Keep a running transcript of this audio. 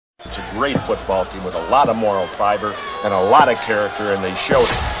It's a great football team with a lot of moral fiber and a lot of character, and they showed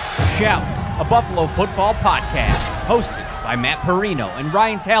it. Shout, a Buffalo football podcast, hosted by Matt Perino and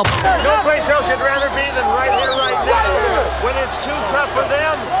Ryan Talbot. No place else you'd rather be than right here, right now. When it's too tough for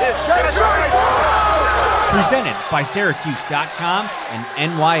them, it's just right. Presented by Syracuse.com and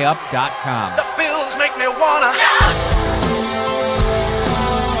NYUp.com. The Bills make me wanna shout.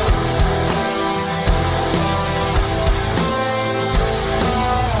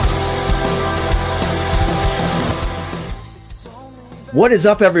 What is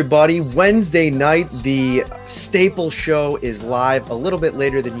up, everybody? Wednesday night, the staple show is live a little bit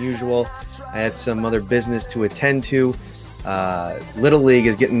later than usual. I had some other business to attend to. Little League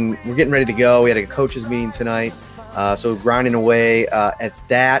is we're getting ready to go. We had a coaches meeting tonight, so grinding away at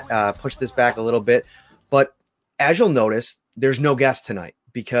that. Pushed this back a little bit, but as you'll notice, there's no guest tonight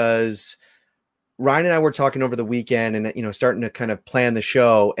because Ryan and I were talking over the weekend and starting to kind of plan the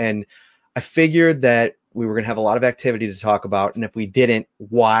show, and I figured that we were going to have a lot of activity to talk about. And if we didn't,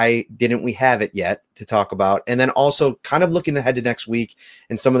 why didn't we have it yet to talk about? And then also kind of looking ahead to next week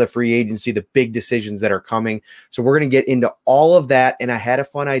and some of the free agency, the big decisions that are coming. So we're going to get into all of that. And I had a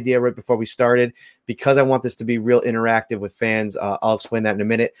fun idea right before we started because I want this to be real interactive with fans. I'll explain that in a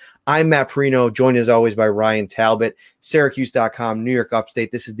minute. I'm Matt Perino, joined as always by Ryan Talbot, Syracuse.com, New York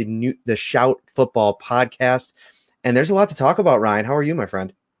Upstate. This is the Shout Football podcast. And there's a lot to talk about, Ryan. How are you, my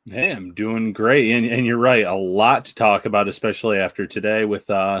friend? Hey, I'm doing great. And you're right, a lot to talk about, especially after today with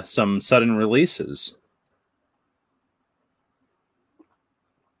some sudden releases.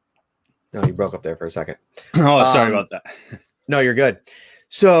 No, you broke up there for a second. Oh, sorry about that. No, you're good.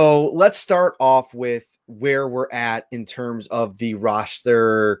 So let's start off with where we're at in terms of the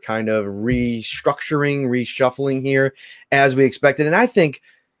roster kind of reshuffling here as we expected. And I think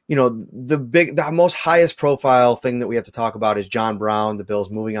the most highest profile thing that we have to talk about is John Brown. The Bills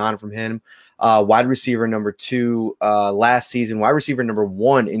moving on from him. Wide receiver number 2 last season, wide receiver number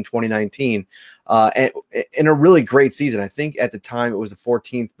 1 in 2019, and in a really great season. I think at the time it was the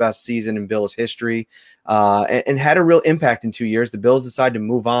 14th best season in Bills history, and had a real impact in 2 years. The Bills decided to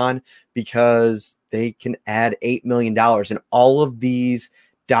move on because they can add $8 million, and all of these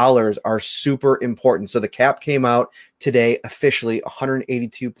dollars are super important. So the cap came out today, officially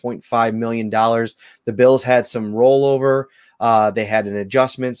 $182.5 million. The Bills had some rollover. They had an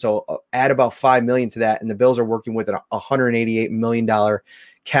adjustment. So add about $5 million to that. And the Bills are working with a $188 million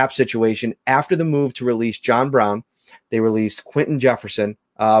cap situation. After the move to release John Brown, they released Quinton Jefferson,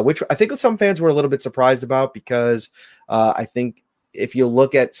 which I think some fans were a little bit surprised about because I think if you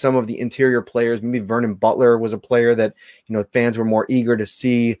look at some of the interior players, maybe Vernon Butler was a player that, fans were more eager to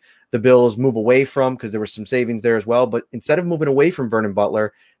see the Bills move away from because there was some savings there as well. But instead of moving away from Vernon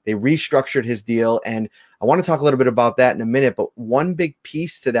Butler, they restructured his deal. And I want to talk a little bit about that in a minute. But one big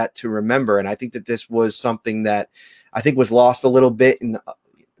piece to that to remember, and I think that this was something that I think was lost a little bit in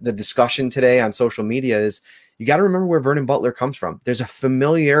the discussion today on social media, is you got to remember where Vernon Butler comes from. There's a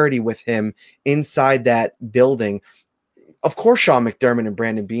familiarity with him inside that building. Of course, Sean McDermott and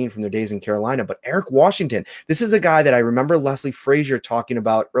Brandon Beane from their days in Carolina, but Eric Washington, this is a guy that I remember Leslie Frazier talking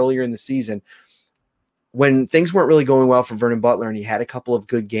about earlier in the season when things weren't really going well for Vernon Butler and he had a couple of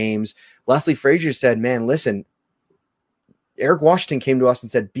good games. Leslie Frazier said, man, listen, Eric Washington came to us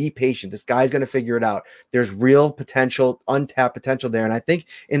and said, be patient. This guy's going to figure it out. There's real potential, untapped potential there. And I think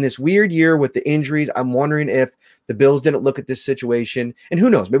in this weird year with the injuries, I'm wondering if the Bills didn't look at this situation, and who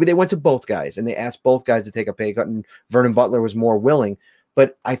knows, maybe they went to both guys and they asked both guys to take a pay cut and Vernon Butler was more willing.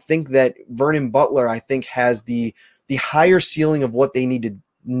 But I think that Vernon Butler, has the higher ceiling of what they need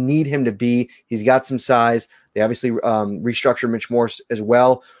him to be. He's got some size. They obviously restructured Mitch Morse as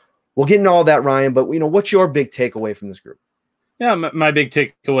well. We'll get into all that, Ryan, but what's your big takeaway from this group? Yeah, my big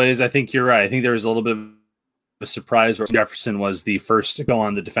takeaway is I think you're right. I think there was a little bit of a surprise where Jefferson was the first to go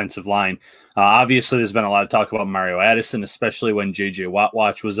on the defensive line. Obviously, there's been a lot of talk about Mario Addison, especially when J.J. Watt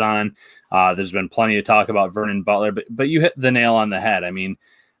Watch was on. There's been plenty of talk about Vernon Butler, but you hit the nail on the head. I mean,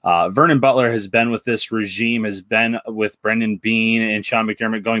 Vernon Butler has been with this regime, has been with Brendan Beane and Sean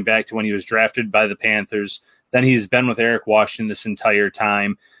McDermott going back to when he was drafted by the Panthers. Then he's been with Eric Washington this entire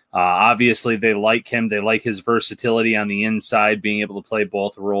time. Obviously, they like him. They like his versatility on the inside, being able to play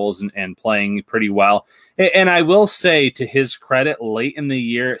both roles and playing pretty well. And I will say, to his credit, late in the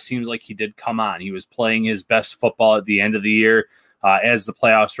year, it seems like he did come on. He was playing his best football at the end of the year as the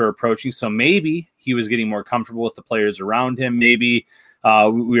playoffs were approaching. So maybe he was getting more comfortable with the players around him. Maybe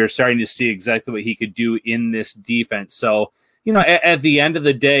we were starting to see exactly what he could do in this defense. So, at the end of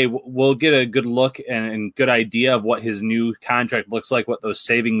the day, we'll get a good look and good idea of what his new contract looks like, what those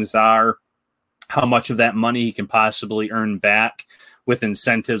savings are, how much of that money he can possibly earn back with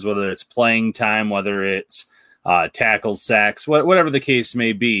incentives, whether it's playing time, whether it's tackles, sacks, whatever the case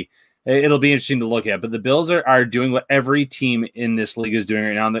may be. It'll be interesting to look at. But the Bills are doing what every team in this league is doing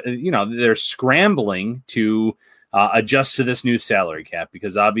right now. They're scrambling to adjust to this new salary cap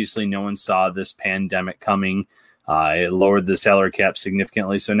because obviously no one saw this pandemic coming. It lowered the salary cap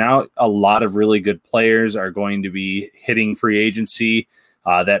significantly. So now a lot of really good players are going to be hitting free agency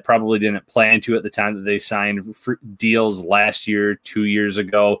that probably didn't plan to at the time that they signed deals last year, 2 years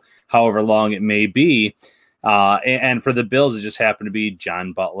ago, however long it may be. And for the Bills, it just happened to be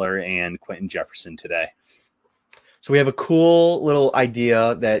John Butler and Quinton Jefferson today. So we have a cool little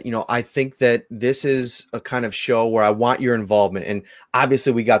idea that, I think that this is a kind of show where I want your involvement. And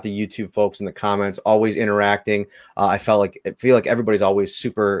obviously we got the YouTube folks in the comments always interacting. I feel like everybody's always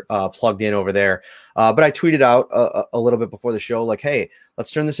super plugged in over there. But I tweeted out a little bit before the show, like, hey,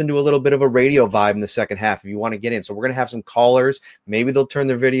 let's turn this into a little bit of a radio vibe in the second half if you want to get in. So we're going to have some callers. Maybe they'll turn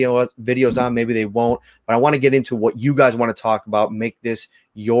their videos on. Maybe they won't. But I want to get into what you guys want to talk about. Make this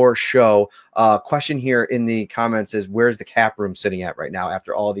your show. Question here in the comments is, where's the cap room sitting at right now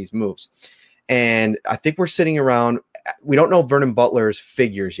after all these moves? And I think we're sitting around, we don't know Vernon Butler's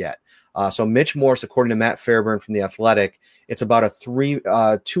figures yet. So Mitch Morse, according to Matt Fairburn from The Athletic, it's about a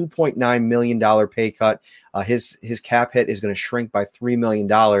 $2.9 million pay cut. His cap hit is going to shrink by $3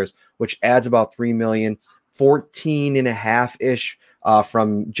 million, which adds about $3 million, 14 and a half-ish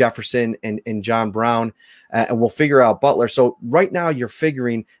from Jefferson and John Brown. And we'll figure out Butler. So right now you're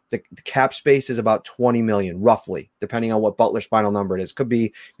figuring the cap space is about 20 million, roughly, depending on what Butler's final number it is. Could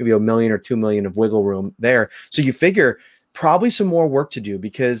be maybe $1 million or $2 million of wiggle room there. So you figure probably some more work to do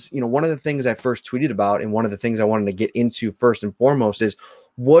because, one of the things I first tweeted about and one of the things I wanted to get into first and foremost is,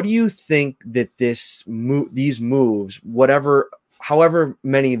 what do you think that these moves, however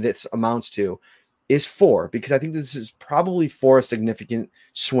many this amounts to, is for? Because I think this is probably for a significant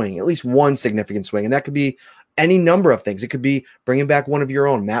swing, at least one significant swing. And that could be any number of things. It could be bringing back one of your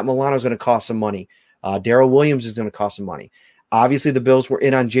own. Matt Milano is going to cost some money. Darrell Williams is going to cost some money. Obviously, the Bills were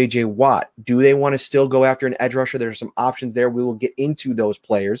in on J.J. Watt. Do they want to still go after an edge rusher? There's some options there. We will get into those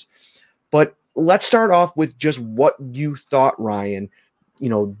players. But let's start off with just what you thought, Ryan,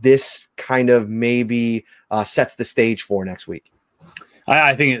 this kind of maybe sets the stage for next week.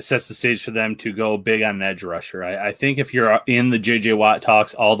 I think it sets the stage for them to go big on an edge rusher. I think if you're in the J.J. Watt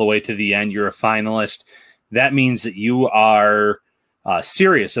talks all the way to the end, you're a finalist. That means that you are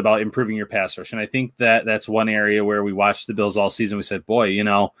serious about improving your pass rush. And I think that's one area where we watched the Bills all season. We said, boy,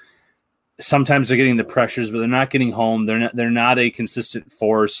 sometimes they're getting the pressures, but they're not getting home. They're not a consistent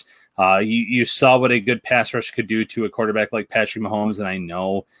force. You saw what a good pass rush could do to a quarterback like Patrick Mahomes. And I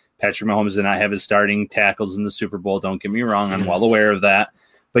know Patrick Mahomes did not have his starting tackles in the Super Bowl. Don't get me wrong. I'm well aware of that.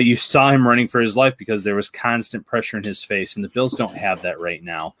 But you saw him running for his life because there was constant pressure in his face, and the Bills don't have that right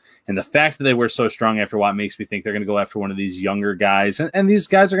now. And the fact that they were so strong after Watt makes me think they're going to go after one of these younger guys, and these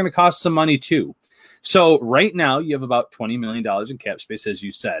guys are going to cost some money too. So right now you have about $20 million in cap space, as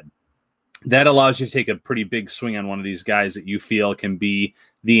you said. That allows you to take a pretty big swing on one of these guys that you feel can be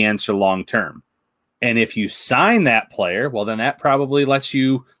the answer long term. And if you sign that player, well, then that probably lets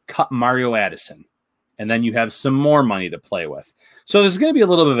you cut Mario Addison. And then you have some more money to play with. So there's going to be a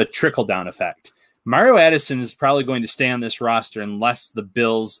little bit of a trickle-down effect. Mario Addison is probably going to stay on this roster unless the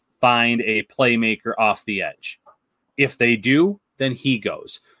Bills find a playmaker off the edge. If they do, then he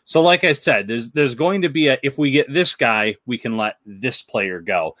goes. So like I said, there's going to be if we get this guy, we can let this player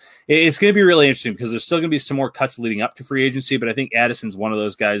go. It's going to be really interesting because there's still going to be some more cuts leading up to free agency, but I think Addison's one of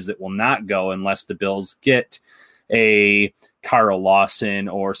those guys that will not go unless the Bills get a Carl Lawson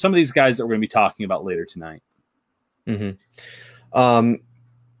or some of these guys that we're going to be talking about later tonight. Mm-hmm.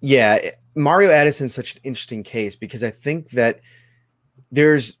 Yeah, Mario Addison is such an interesting case because I think that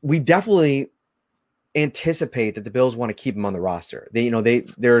we definitely anticipate that the Bills want to keep him on the roster.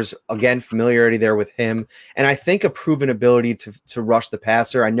 There's again familiarity there with him, and I think a proven ability to rush the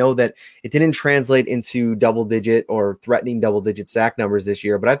passer. I know that it didn't translate into double-digit or threatening double-digit sack numbers this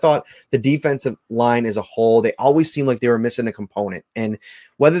year, but I thought the defensive line as a whole, they always seemed like they were missing a component. And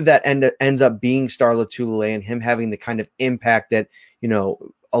whether that ends up being Star Lotulelei and him having the kind of impact that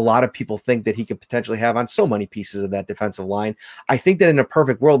a lot of people think that he could potentially have on so many pieces of that defensive line. I think that in a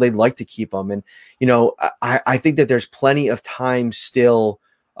perfect world, they'd like to keep him. And, I think that there's plenty of time still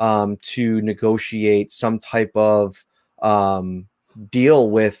to negotiate some type of deal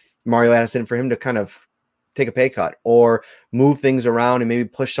with Mario Addison for him to kind of take a pay cut or move things around and maybe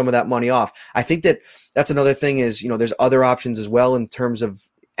push some of that money off. I think that that's another thing is, there's other options as well in terms of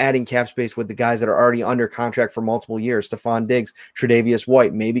adding cap space with the guys that are already under contract for multiple years. Stephon Diggs, Tre'Davious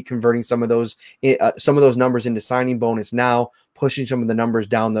White, maybe converting some of those numbers into signing bonus now, pushing some of the numbers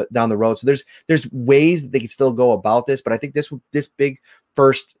down the road. So there's ways that they can still go about this, but I think this big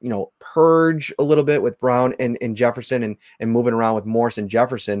first, purge a little bit with Brown and Jefferson and moving around with Morse and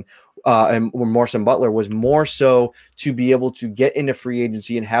Jefferson and Morse and Butler was more so to be able to get into free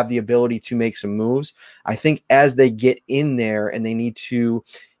agency and have the ability to make some moves. I think as they get in there and they need to,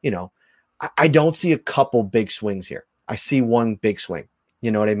 I don't see a couple big swings here. I see one big swing. You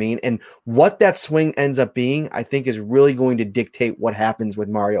know what I mean? And what that swing ends up being, I think, is really going to dictate what happens with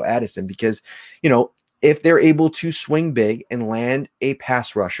Mario Addison because, if they're able to swing big and land a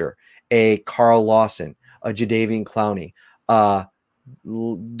pass rusher, a Carl Lawson, a Jadeveon Clowney,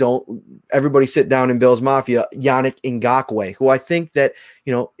 don't everybody sit down in Bills Mafia, Yannick Ngakoue, who I think that,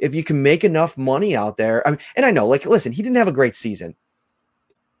 if you can make enough money out there, and I know, listen, he didn't have a great season.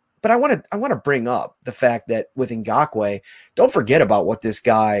 But I want to bring up the fact that with Ngakoue, don't forget about what this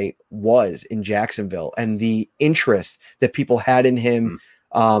guy was in Jacksonville and the interest that people had in him,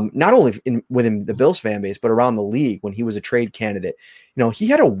 not only within the Bills fan base, but around the league when he was a trade candidate. He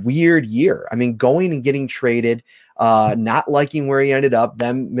had a weird year. Going and getting traded, not liking where he ended up,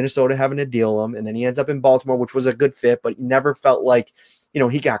 then Minnesota having to deal him, and then he ends up in Baltimore, which was a good fit, but he never felt like,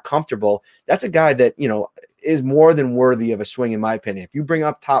 he got comfortable. That's a guy that, is more than worthy of a swing, in my opinion. If you bring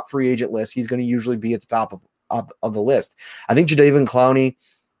up top free agent lists, he's going to usually be at the top of the list. I think Jadeveon Clowney,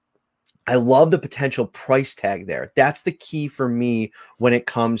 I love the potential price tag there. That's the key for me when it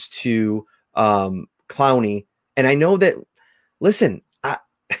comes to Clowney. And I know that, listen,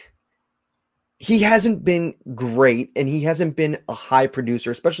 he hasn't been great and he hasn't been a high producer,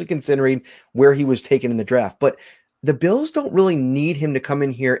 especially considering where he was taken in the draft. But the Bills don't really need him to come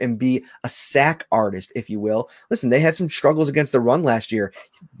in here and be a sack artist, if you will. Listen, they had some struggles against the run last year.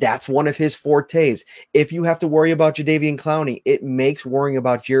 That's one of his fortes. If you have to worry about Jadeveon Clowney, it makes worrying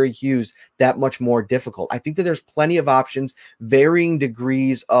about Jerry Hughes that much more difficult. I think that there's plenty of options, varying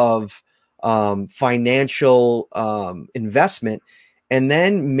degrees of financial investment. And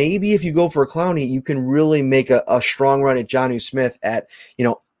then maybe if you go for a Clowney, you can really make a strong run at Jonnu Smith at,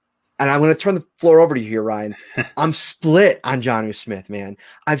 and I'm going to turn the floor over to you here, Ryan. I'm split on Jonnu Smith, man.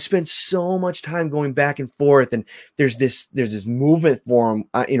 I've spent so much time going back and forth, and there's this movement for him,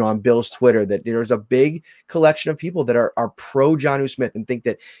 on Bill's Twitter that there's a big collection of people that are pro Jonnu Smith and think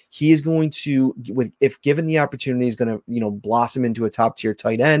that he is going to, if given the opportunity, is going to, blossom into a top tier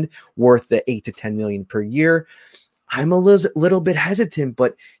tight end worth the $8 to $10 million per year. I'm a little bit hesitant,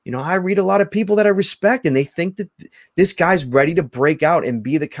 but, I read a lot of people that I respect, and they think that this guy's ready to break out and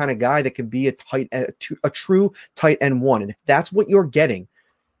be the kind of guy that could be a true tight end one. And if that's what you're getting,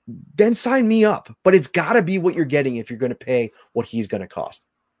 then sign me up. But it's got to be what you're getting if you're going to pay what he's going to cost.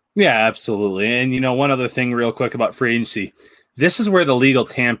 Yeah, absolutely. And, one other thing real quick about free agency. This is where the legal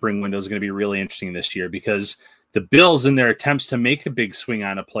tampering window is going to be really interesting this year because the Bills, in their attempts to make a big swing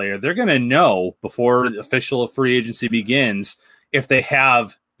on a player, they're going to know before the official free agency begins if they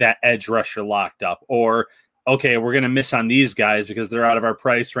have that edge rusher locked up or, okay, we're going to miss on these guys because they're out of our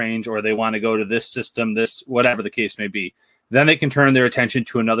price range or they want to go to this system, this, whatever the case may be. Then they can turn their attention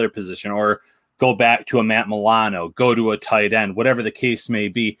to another position or go back to a Matt Milano, go to a tight end, whatever the case may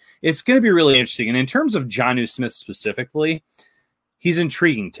be. It's going to be really interesting. And in terms of Jonnu Smith specifically, he's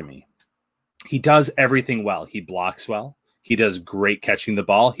intriguing to me. He does everything well. He blocks well. He does great catching the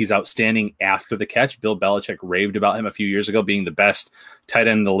ball. He's outstanding after the catch. Bill Belichick raved about him a few years ago being the best tight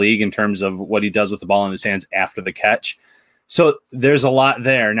end in the league in terms of what he does with the ball in his hands after the catch. So there's a lot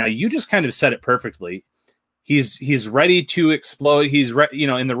there. Now, you just kind of said it perfectly. He's ready to explode. He's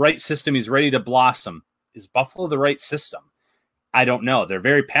in the right system. He's ready to blossom. Is Buffalo the right system? I don't know. They're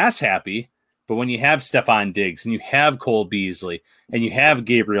very pass happy, but when you have Stephon Diggs and you have Cole Beasley and you have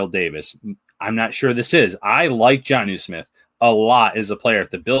Gabriel Davis, I'm not sure this is. I like Jonnu Smith a lot as a player. If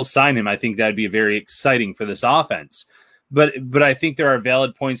the Bills sign him, I think that'd be very exciting for this offense. But I think there are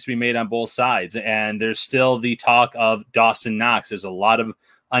valid points to be made on both sides. And there's still the talk of Dawson Knox. There's a lot of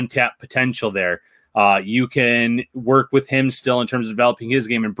untapped potential there. You can work with him still in terms of developing his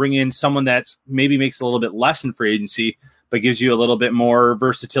game and bring in someone that's maybe makes a little bit less in free agency, but gives you a little bit more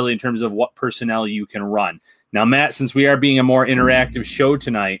versatility in terms of what personnel you can run. Now, Matt, since we are being a more interactive show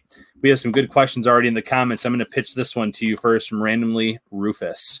tonight, we have some good questions already in the comments. I'm going to pitch this one to you first from Randomly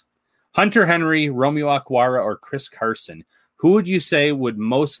Rufus. Hunter Henry, Romeo Okwara, or Chris Carson, who would you say would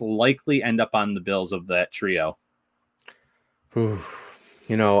most likely end up on the Bills of that trio? So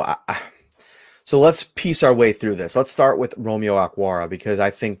let's piece our way through this. Let's start with Romeo Okwara because I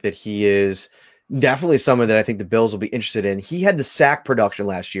think that he is definitely someone that I think the Bills will be interested in. He had the sack production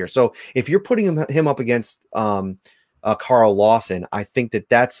last year. So if you're putting him up against Carl Lawson, I think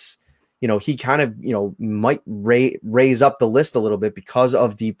that's, he kind of, might raise up the list a little bit because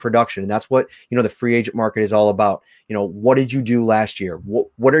of the production. And that's what, the free agent market is all about. What did you do last year?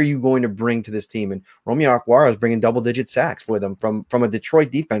 What are you going to bring to this team? And Romeo Okwara is bringing double-digit sacks for them from a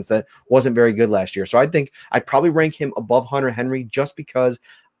Detroit defense that wasn't very good last year. So I think I'd probably rank him above Hunter Henry just because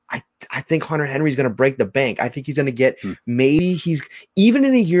I think Hunter Henry is going to break the bank. I think he's going to get, maybe he's, even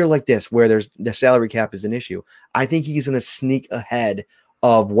in a year like this where the salary cap is an issue, I think he's going to sneak ahead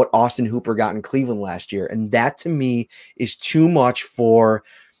of what Austin Hooper got in Cleveland last year. And that to me is too much for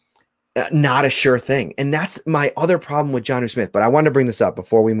not a sure thing. And that's my other problem with Jonnu Smith. But I wanted to bring this up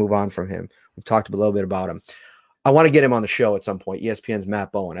before we move on from him. We've talked a little bit about him. I want to get him on the show at some point. ESPN's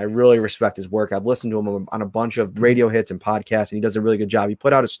Matt Bowen. I really respect his work. I've listened to him on a bunch of radio hits and podcasts, and he does a really good job. He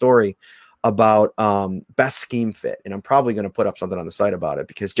put out a story about best scheme fit, and I'm probably going to put up something on the site about it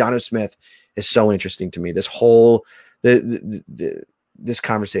because Jonnu Smith is so interesting to me. This whole this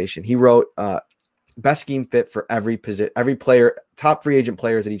conversation. He wrote best scheme fit for every player, top free agent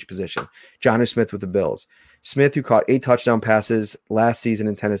players at each position. Jonnu Smith with the Bills. Smith, who caught 8 touchdown passes last season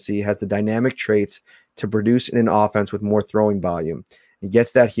in Tennessee, has the dynamic traits to produce in an offense with more throwing volume. He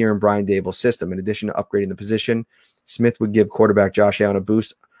gets that here in Brian Dable's system. In addition to upgrading the position, Smith would give quarterback Josh Allen a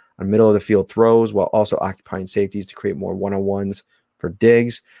boost on middle of the field throws while also occupying safeties to create more one-on-ones for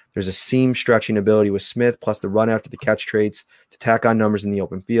Diggs. There's a seam stretching ability with Smith, plus the run after the catch traits to tack on numbers in the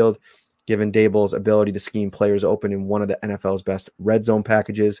open field. Given Dable's ability to scheme players open in one of the NFL's best red zone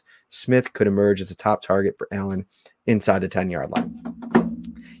packages, Smith could emerge as a top target for Allen inside the 10-yard line.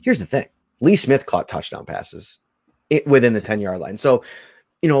 Here's the thing. Lee Smith caught touchdown passes within the 10-yard line. So,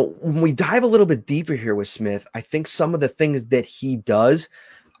 when we dive a little bit deeper here with Smith, I think some of the things that he does,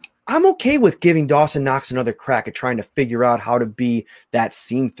 I'm okay with giving Dawson Knox another crack at trying to figure out how to be that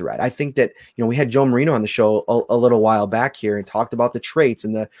seam threat. I think that, we had Joe Marino on the show a little while back here and talked about the traits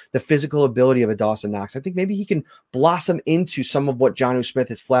and the physical ability of a Dawson Knox. I think maybe he can blossom into some of what Jonnu Smith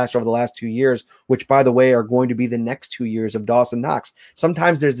has flashed over the last 2 years, which, by the way, are going to be the next 2 years of Dawson Knox.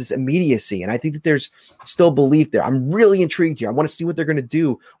 Sometimes there's this immediacy, and I think that there's still belief there. I'm really intrigued here. I want to see what they're going to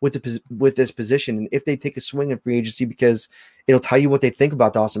do with this position and if they take a swing in free agency, because it'll tell you what they think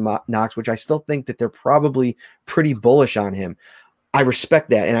about Dawson Knox, which I still think that they're probably pretty bullish on him. I respect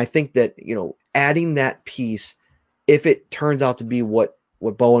that. And I think that, adding that piece, if it turns out to be what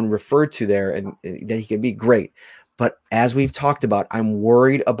Bowen referred to there, and that he can be great. But as we've talked about, I'm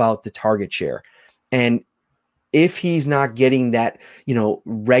worried about the target share. And if he's not getting that,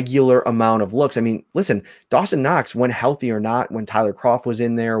 regular amount of looks. I mean, listen, Dawson Knox, when healthy or not, when Tyler Kroft was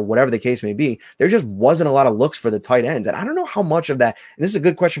in there, whatever the case may be, there just wasn't a lot of looks for the tight ends. And I don't know how much of that, and this is a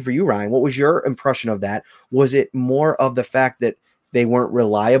good question for you, Ryan. What was your impression of that? Was it more of the fact that they weren't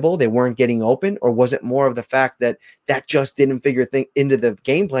reliable, they weren't getting open, or was it more of the fact that just didn't figure into the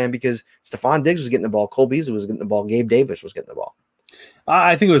game plan because Stephon Diggs was getting the ball, Cole Beasley was getting the ball, Gabe Davis was getting the ball?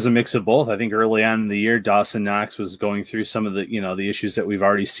 I think it was a mix of both. I think early on in the year, Dawson Knox was going through some of the, the issues that we've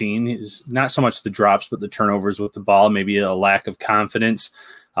already seen. It's not so much the drops, but the turnovers with the ball, maybe a lack of confidence.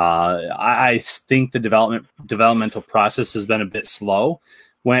 I think the developmental process has been a bit slow.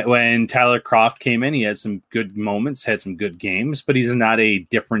 When Tyler Kroft came in, he had some good moments, had some good games, but he's not a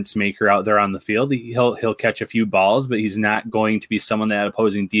difference maker out there on the field. He'll catch a few balls, but he's not going to be someone that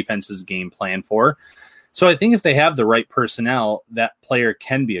opposing defenses game plan for. So I think if they have the right personnel, that player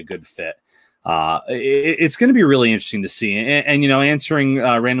can be a good fit. It's going to be really interesting to see. And answering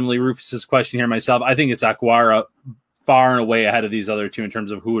randomly Rufus's question here myself, I think it's Okwara far and away ahead of these other two in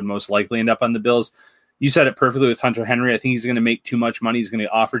terms of who would most likely end up on the Bills. You said it perfectly with Hunter Henry. I think he's going to make too much money. He's going to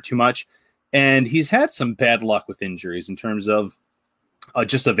offer too much. And he's had some bad luck with injuries in terms of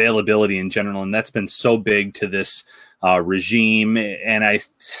just availability in general. And that's been so big to this regime. And I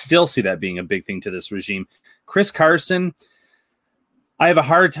still see that being a big thing to this regime. Chris Carson, I have a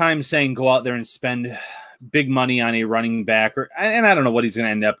hard time saying go out there and spend big money on a running back, and I don't know what he's going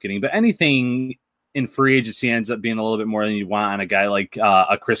to end up getting, but anything in free agency ends up being a little bit more than you want on a guy like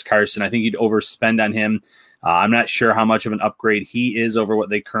a Chris Carson. I think you'd overspend on him. I'm not sure how much of an upgrade he is over what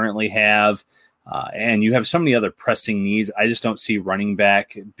they currently have. And you have so many other pressing needs. I just don't see running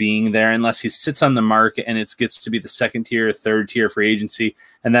back being there unless he sits on the market and it gets to be the second tier, third tier free agency.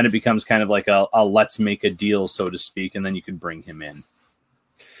 And then it becomes kind of like a let's make a deal, so to speak. And then you can bring him in.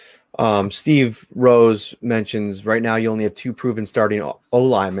 Steve Rose mentions right now you only have 2 proven starting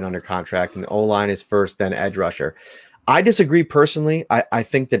O-linemen under contract, and the O-line is first, then edge rusher. I disagree personally. I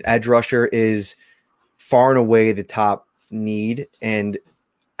think that edge rusher is far and away the top need, and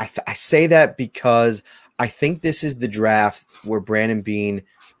I say that because I think this is the draft where Brandon Beane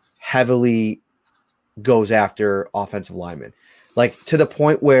heavily goes after offensive linemen. like to the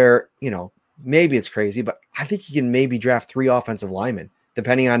point where, maybe it's crazy, but I think he can maybe draft 3 offensive linemen,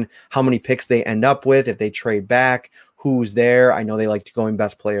 depending on how many picks they end up with, if they trade back, who's there. I know they like to go in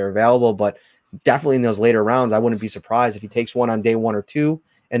best player available, but definitely in those later rounds, I wouldn't be surprised if he takes one on day 1 or 2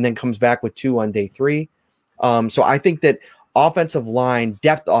 and then comes back with 2 on day 3. So I think that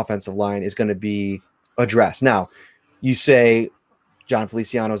depth offensive line is going to be addressed. Now, you say John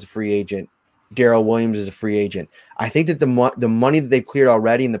Feliciano is a free agent. Darrell Williams is a free agent. I think that the money that they've cleared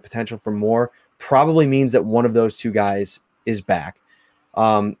already and the potential for more probably means that one of those 2 guys is back.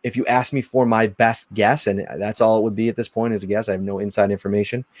 If you ask me for my best guess, and that's all it would be at this point is a guess, I have no inside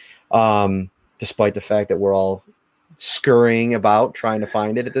information, despite the fact that we're all scurrying about trying to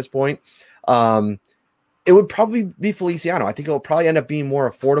find it at this point. It would probably be Feliciano. I think it will probably end up being more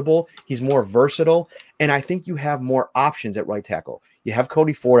affordable. He's more versatile, and I think you have more options at right tackle. You have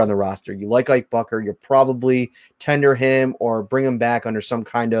Cody Ford on the roster. You like Ike Bucker. You'll probably tender him or bring him back under some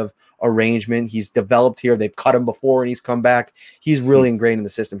kind of arrangement. He's developed here. They've cut him before and he's come back. He's really ingrained in the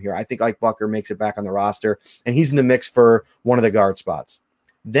system here. I think Ike Bucker makes it back on the roster, and he's in the mix for one of the guard spots.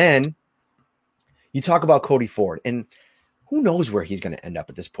 Then you talk about Cody Ford, and who knows where he's going to end up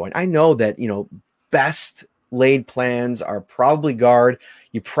at this point. I know that, best laid plans are probably guard.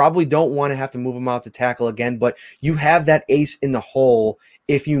 You probably don't want to have to move him out to tackle again, but you have that ace in the hole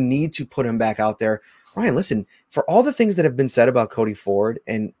if you need to put him back out there. Ryan, listen, for all the things that have been said about Cody Ford,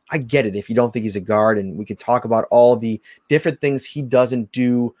 and I get it if you don't think he's a guard, and we could talk about all the different things he doesn't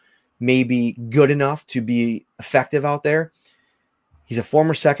do maybe good enough to be effective out there. He's a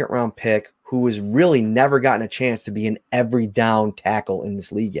former second-round pick who has really never gotten a chance to be an every down tackle in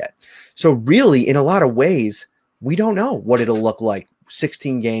this league yet. So really, in a lot of ways, we don't know what it'll look like.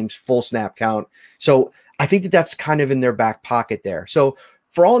 16 games, full snap count. So I think that that's kind of in their back pocket there. So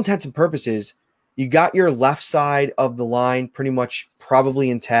for all intents and purposes, you got your left side of the line pretty much probably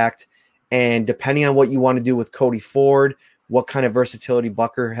intact. And depending on what you want to do with Cody Ford, what kind of versatility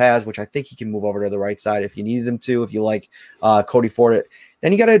Bucker has, which I think he can move over to the right side if you needed him to, if you like Cody Ford.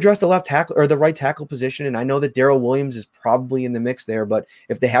 Then you got to address the left tackle or the right tackle position. And I know that Darrell Williams is probably in the mix there, but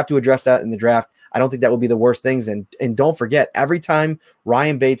if they have to address that in the draft, I don't think that would be the worst things. And don't forget, every time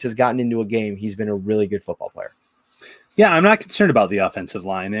Ryan Bates has gotten into a game, he's been a really good football player. Yeah, I'm not concerned about the offensive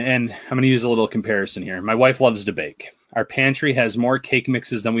line. And I'm going to use a little comparison here. My wife loves to bake. Our pantry has more cake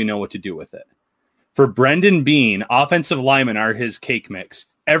mixes than we know what to do with it. For Brendan Bean, offensive linemen are his cake mix.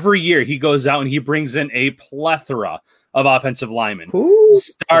 Every year he goes out and he brings in a plethora of offensive linemen,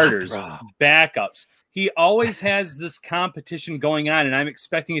 starters, backups. He always has this competition going on, and I'm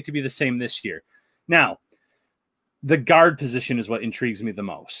expecting it to be the same this year. Now, the guard position is what intrigues me the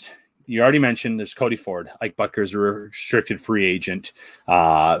most. You already mentioned there's Cody Ford. Ike Bucker's a restricted free agent.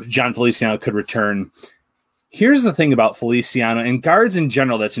 John Feliciano could return. Here's the thing about Feliciano and guards in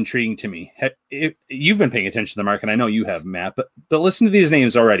general that's intriguing to me. You've been paying attention to the market. I know you have, Matt, but listen to these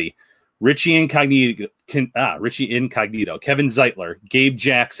names already. Richie Incognito, Kevin Zeitler, Gabe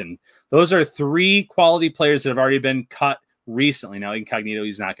Jackson. Those are 3 quality players that have already been cut recently. Now, Incognito,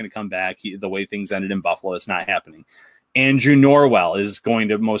 he's not going to come back. The way things ended in Buffalo, it's not happening. Andrew Norwell is going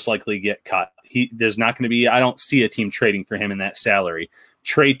to most likely get cut. There's not going to be, I don't see a team trading for him in that salary.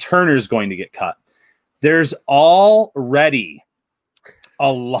 Trey Turner is going to get cut. There's already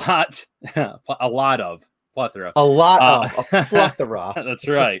a plethora. That's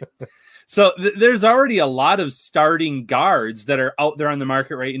right. So there's already a lot of starting guards that are out there on the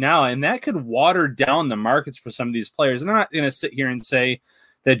market right now, and that could water down the markets for some of these players. And I'm not going to sit here and say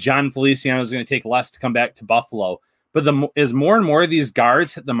that John Feliciano is going to take less to come back to Buffalo. But as more and more of these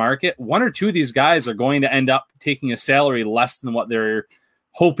guards hit the market, 1 or 2 of these guys are going to end up taking a salary less than what they're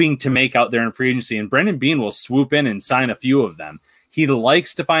hoping to make out there in free agency. And Brendan Bean will swoop in and sign a few of them. He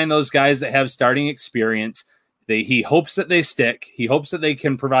likes to find those guys that have starting experience. He hopes that they stick. He hopes that they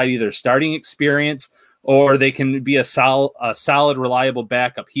can provide either starting experience or they can be a solid, reliable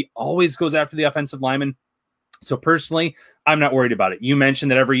backup. He always goes after the offensive lineman. So personally, I'm not worried about it. You mentioned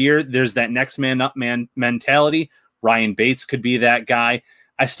that every year there's that next man up mentality. Ryan Bates could be that guy.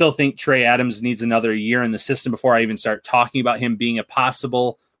 I still think Trey Adams needs another year in the system before I even start talking about him being a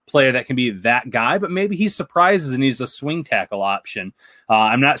possible player that can be that guy, but maybe he surprises and he's a swing tackle option.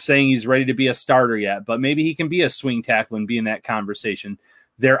 I'm not saying he's ready to be a starter yet, but maybe he can be a swing tackle and be in that conversation.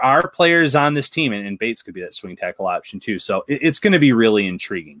 There are players on this team, and Bates could be that swing tackle option too. So it's going to be really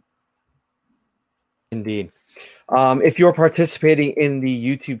intriguing. Indeed. If you're participating in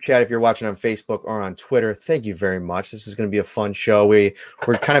the YouTube chat, if you're watching on Facebook or on Twitter, thank you very much. This is going to be a fun show. We're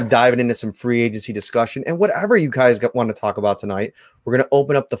kind of diving into some free agency discussion and whatever you guys want to talk about tonight. We're going to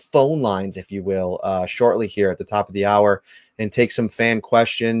open up the phone lines, if you will, shortly here at the top of the hour and take some fan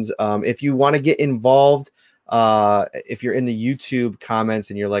questions. If you want to get involved, if you're in the YouTube comments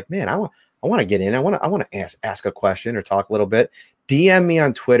and you're like, man, I want to get in. I want to ask a question or talk a little bit. DM me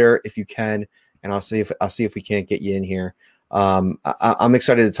on Twitter if you can. And I'll see if we can't get you in here. I'm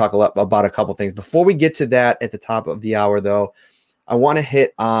excited to talk about a couple things. Before we get to that at the top of the hour, though, I want to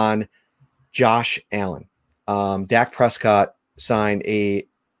hit on Josh Allen. Dak Prescott signed a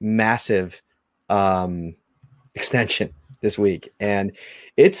massive extension this week, and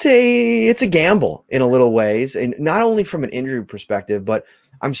it's a gamble in a little ways, and not only from an injury perspective, but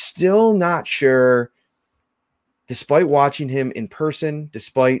I'm still not sure. Despite watching him in person,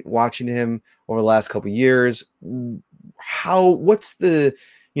 despite watching him over the last couple of years, what's the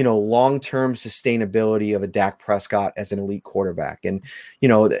long-term sustainability of a Dak Prescott as an elite quarterback? And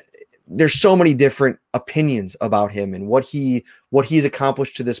there's so many different opinions about him and what he's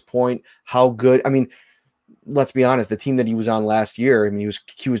accomplished to this point. How good? I mean, let's be honest. The team that he was on last year, I mean,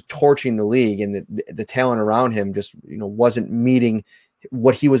 he was torching the league, and the talent around him just wasn't meeting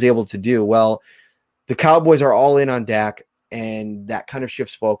what he was able to do. Well, the Cowboys are all in on Dak, and that kind of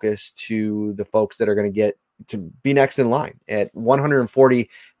shifts focus to the folks that are going to get to be next in line at $140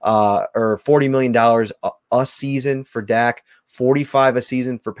 or $40 million a season for Dak, 45 a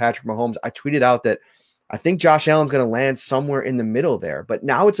season for Patrick Mahomes. I tweeted out that I think Josh Allen's going to land somewhere in the middle there, but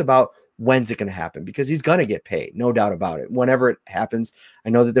now it's about when's it going to happen, because he's going to get paid, no doubt about it, whenever it happens.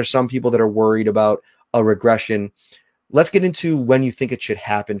 I know that there's some people that are worried about a regression. Let's get into when you think it should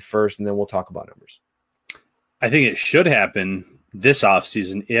happen first, and then we'll talk about numbers. I think it should happen this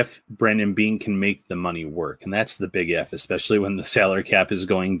offseason if Brandon Beane can make the money work. And that's the big if, especially when the salary cap is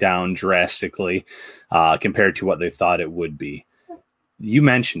going down drastically compared to what they thought it would be. You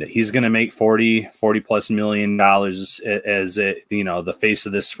mentioned it. He's going to make $40 plus $1 million as the face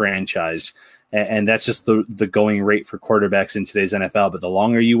of this franchise. And that's just the going rate for quarterbacks in today's NFL. But the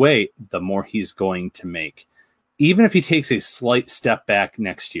longer you wait, the more he's going to make. Even if he takes a slight step back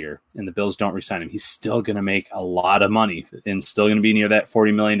next year and the Bills don't re-sign him, he's still going to make a lot of money and still going to be near that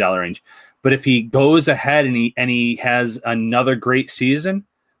 $40 million range. But if he goes ahead and he has another great season,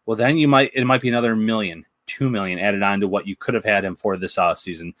 well, then it might be another $1 million, $2 million added on to what you could have had him for this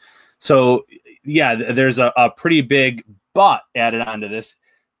offseason. So, yeah, there's a pretty big but added on to this,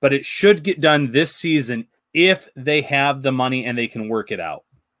 but it should get done this season if they have the money and they can work it out.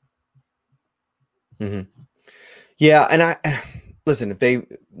 Mm-hmm. Yeah, and I listen, if they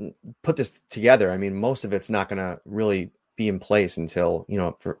put this together, I mean, most of it's not going to really be in place until,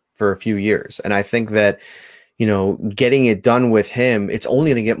 for a few years. And I think that, getting it done with him, it's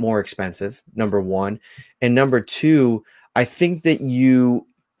only going to get more expensive, number one. And number two, I think that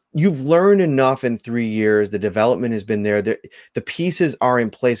you've learned enough in 3 years. The development has been there. The pieces are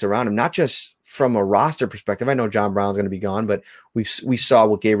in place around him, not just from a roster perspective. I know John Brown's going to be gone, but we saw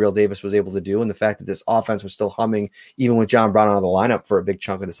what Gabriel Davis was able to do, and the fact that this offense was still humming even with John Brown out of the lineup for a big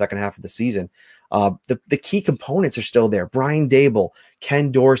chunk of the second half of the season. The key components are still there. Brian Dable,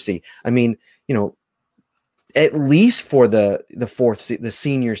 Ken Dorsey. I mean, at least for the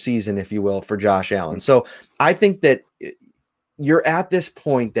senior season, if you will, for Josh Allen. So I think that you're at this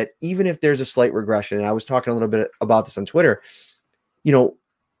point that even if there's a slight regression, and I was talking a little bit about this on Twitter,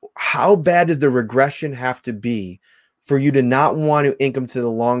 how bad does the regression have to be for you to not want to ink him to the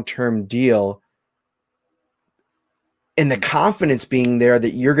long-term deal, and the confidence being there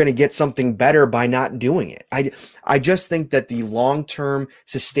that you're going to get something better by not doing it? I just think that the long-term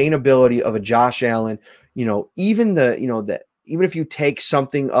sustainability of a Josh Allen, even if you take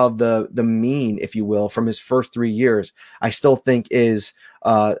something of the mean, if you will, from his first 3 years, I still think is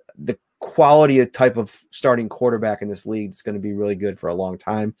the quality of type of starting quarterback in this league that's going to be really good for a long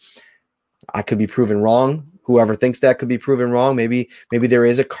time. I could be proven wrong. Whoever thinks that could be proven wrong. Maybe there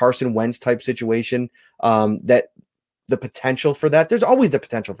is a Carson Wentz type situation that the potential for that. There's always the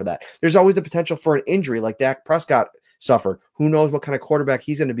potential for that. There's always the potential for an injury like Dak Prescott suffered. Who knows what kind of quarterback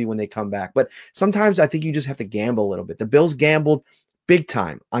he's going to be when they come back. But sometimes I think you just have to gamble a little bit. The Bills gambled big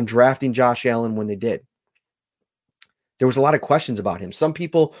time on drafting Josh Allen when they did. There was a lot of questions about him. Some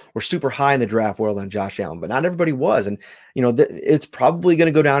people were super high in the draft world on Josh Allen, but not everybody was. And, it's probably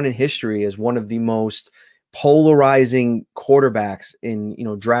going to go down in history as one of the most polarizing quarterbacks in,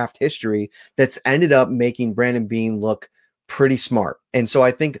 draft history that's ended up making Brandon Beane look pretty smart. And so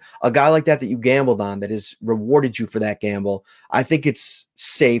I think a guy like that you gambled on, that has rewarded you for that gamble, I think it's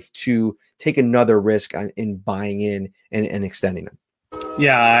safe to take another risk in buying in and extending them.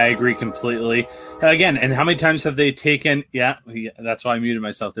 Yeah, I agree completely. Again, and how many times have they taken? Yeah, that's why I muted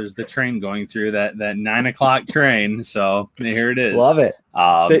myself. There's the train going through that 9 o'clock train. So here it is. Love it.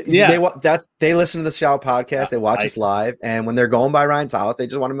 They listen to the Shout podcast. They watch us live, and when they're going by Ryan's house, they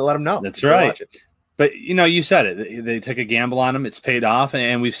just want him to let them know. That's right. But you said it. They took a gamble on him. It's paid off,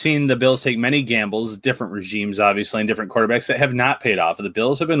 and we've seen the Bills take many gambles, different regimes, obviously, and different quarterbacks that have not paid off. The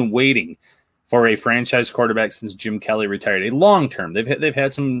Bills have been waiting for a franchise quarterback since Jim Kelly retired. A long term. They've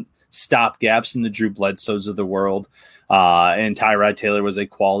had some stop gaps in the Drew Bledsoes of the world, and Tyrod Taylor was a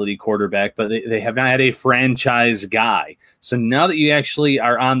quality quarterback, but they have not had a franchise guy. So now that you actually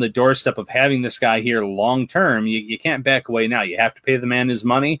are on the doorstep of having this guy here long term, you can't back away now. You have to pay the man his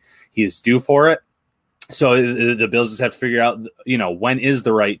money. He is due for it. So the Bills just have to figure out, when is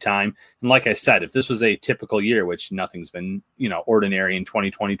the right time. And like I said, if this was a typical year, which nothing's been, ordinary in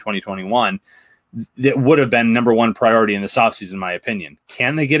 2020, 2021, it would have been number one priority in this offseason, in my opinion.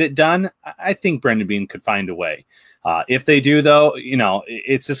 Can they get it done? I think Brendan Beane could find a way. If they do, though,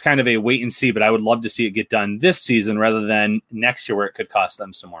 it's just kind of a wait and see, but I would love to see it get done this season rather than next year where it could cost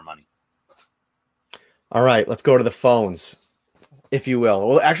them some more money. All right, let's go to the phones, if you will.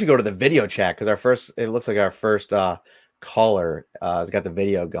 We'll actually go to the video chat because it looks like our first caller has got the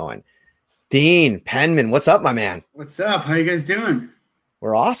video going. Dean Penman, what's up, my man? What's up? How you guys doing?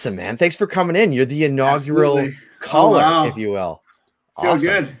 We're awesome, man. Thanks for coming in. You're the inaugural caller, if you will. Feel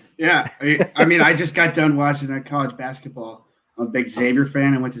good. Yeah. I just got done watching that college basketball. I'm a big Xavier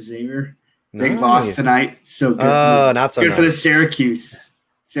fan. I went to Xavier. Big loss tonight. So good. Not so good nice. for the Syracuse.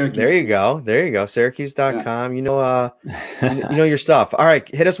 There you go. Syracuse.com. Yeah. You know your stuff. All right.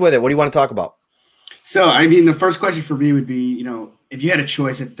 Hit us with it. What do you want to talk about? So, the first question for me would be, if you had a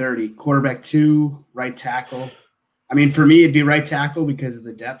choice at 30, quarterback 2, right tackle. For me, it'd be right tackle because of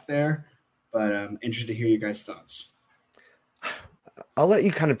the depth there, but I'm interested to hear your guys' thoughts. I'll let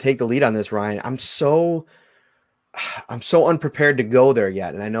you kind of take the lead on this, Ryan. I'm so unprepared to go there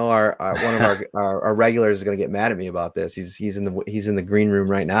yet, and I know one of our regulars is going to get mad at me about this. He's in the green room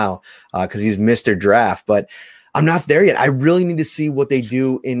right now because he's Mr. Draft, but I'm not there yet. I really need to see what they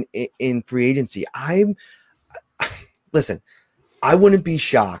do in free agency. Listen. I wouldn't be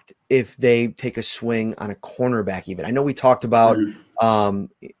shocked if they take a swing on a cornerback even. I know we talked about an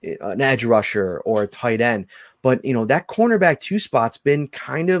edge rusher or a tight end, but, that cornerback 2 spot's been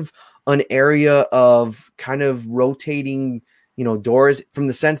kind of an area of kind of rotating, doors, from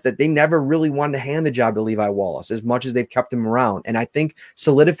the sense that they never really wanted to hand the job to Levi Wallace as much as they've kept him around. And I think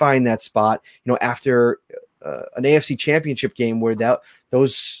solidifying that spot, after an AFC championship game where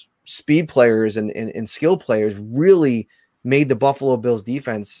those speed players and skill players really made the Buffalo Bills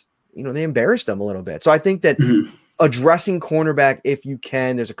defense, they embarrassed them a little bit. So I think that addressing cornerback, if you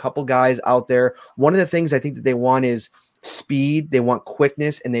can, there's a couple guys out there. One of the things I think that they want is speed, they want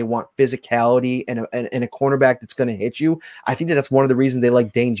quickness, and they want physicality and a cornerback that's going to hit you. I think that's one of the reasons they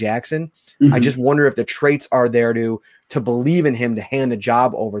like Dane Jackson. I just wonder if the traits are there to believe in him, to hand the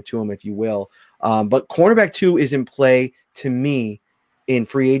job over to him, if you will. But cornerback 2 is in play to me in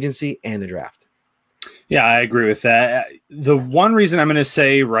free agency and the draft. Yeah, I agree with that. The one reason I'm going to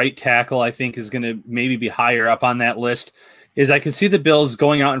say right tackle, I think, is going to maybe be higher up on that list is I can see the Bills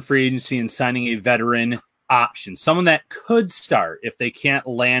going out in free agency and signing a veteran option, someone that could start if they can't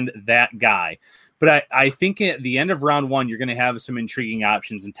land that guy. But I think at the end of round 1, you're going to have some intriguing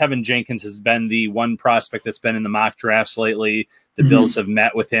options. And Tevin Jenkins has been the one prospect that's been in the mock drafts lately. The Bills have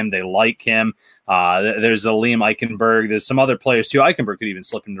met with him. They like him. There's a Liam Eichenberg. There's some other players too. Eichenberg could even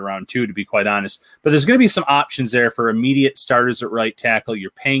slip into round 2, to be quite honest. But there's going to be some options there for immediate starters at right tackle.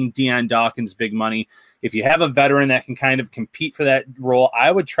 You're paying Deion Dawkins big money. If you have a veteran that can kind of compete for that role, I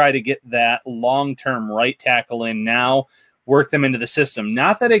would try to get that long-term right tackle in now, work them into the system.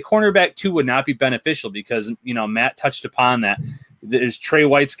 Not that a cornerback 2 would not be beneficial because, Matt touched upon that. There's Trey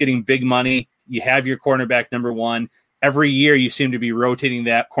White's getting big money. You have your cornerback number 1. Every year you seem to be rotating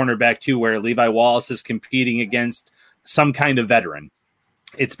that cornerback 2 where Levi Wallace is competing against some kind of veteran.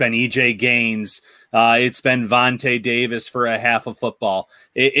 It's been EJ Gaines. It's been Vontae Davis for a half of football.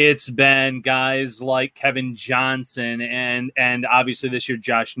 It's been guys like Kevin Johnson and obviously this year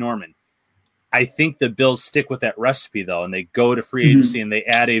Josh Norman. I think the Bills stick with that recipe, though, and they go to free agency and they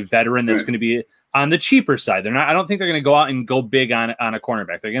add a veteran that's going to be on the cheaper side. I don't think they're going to go out and go big on a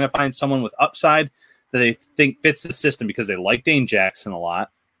cornerback. They're going to find someone with upside that they think fits the system because they like Dane Jackson a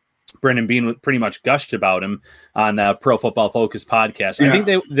lot. Brendan Bean pretty much gushed about him on the Pro Football Focus podcast. Yeah. I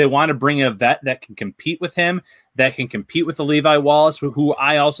think they want to bring a vet that can compete with him, that can compete with the Levi Wallace, who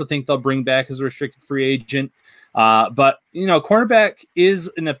I also think they'll bring back as a restricted free agent. But, cornerback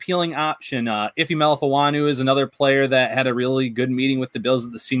is an appealing option. Ife Melifonwu is another player that had a really good meeting with the Bills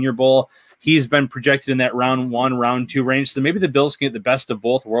at the Senior Bowl. He's been projected in that round 1, round 2 range. So maybe the Bills can get the best of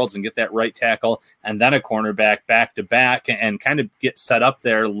both worlds and get that right tackle and then a cornerback back to back and kind of get set up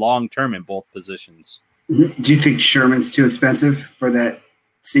there long term in both positions. Do you think Sherman's too expensive for that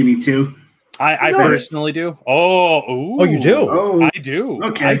CB2? I personally do. Oh, you do? Oh, I do.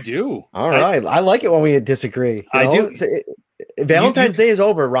 Okay. I do. All right. I like it when we disagree. I do. Valentine's Day is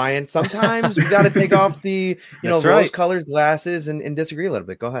over, Ryan. Sometimes we got to take off the, rose-colored glasses and disagree a little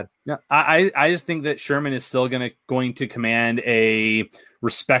bit. Go ahead. Yeah, I just think that Sherman is still going to command a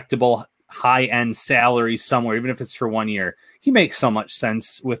respectable high-end salary somewhere, even if it's for 1 year. He makes so much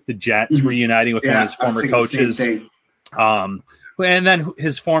sense with the Jets reuniting with one of his former coaches. And then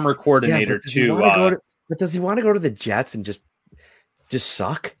his former coordinator too. But does he want to go to the Jets and just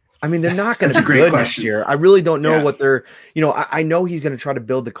suck? I mean, they're not going to be good next year. I really don't know what they're, I know he's going to try to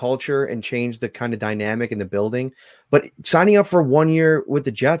build the culture and change the kind of dynamic in the building, but signing up for 1 year with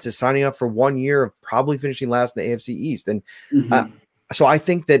the Jets is signing up for 1 year of probably finishing last in the AFC East. And so I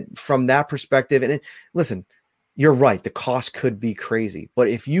think that from that perspective, and listen, you're right, the cost could be crazy, but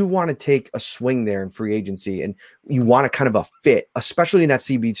if you want to take a swing there in free agency and you want a kind of a fit, especially in that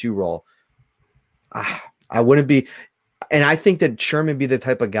CB2 role, I wouldn't be. And I think that Sherman be the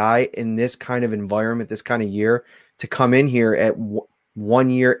type of guy in this kind of environment, this kind of year, to come in here at 1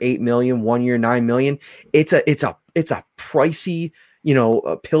 year, $8 million, 1 year, $9 million. It's a pricey,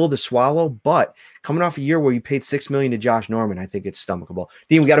 a pill to swallow. But coming off a year where you paid $6 million to Josh Norman, I think it's stomachable.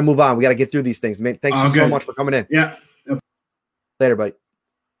 Dean, we got to move on. We got to get through these things. Man, thanks so much for coming in. Yeah. Later, buddy.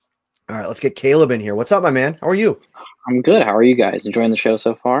 All right, let's get Caleb in here. What's up, my man? How are you? I'm good. How are you guys? Enjoying the show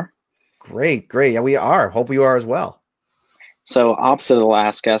so far? Great. Yeah, we are. Hope you are as well. So opposite of the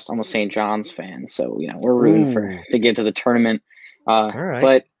last guest, I'm a St. John's fan. So, we're rooting to get to the tournament. All right.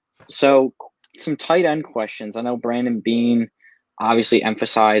 But so some tight end questions. I know Brandon Bean obviously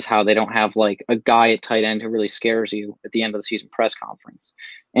emphasized how they don't have like a guy at tight end who really scares you at the end of the season press conference.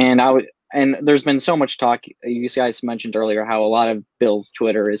 And there's been so much talk. You guys mentioned earlier how a lot of Bill's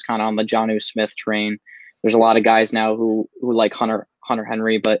Twitter is kind of on the Jonnu Smith train. There's a lot of guys now who like Hunter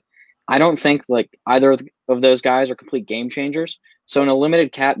Henry, but I don't think like either of those guys are complete game changers. So in a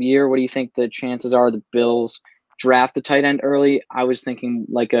limited cap year, what do you think the chances are the Bills draft the tight end early? I was thinking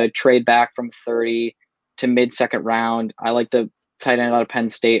like a trade back from 30 to mid-second round. I like the tight end out of Penn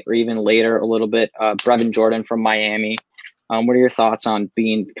State or even later a little bit. Brevin Jordan from Miami. What are your thoughts on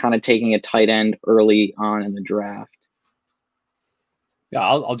being kind of taking a tight end early on in the draft? Yeah,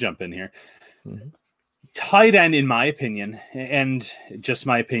 I'll jump in here. Mm-hmm. Tight end, in my opinion, and just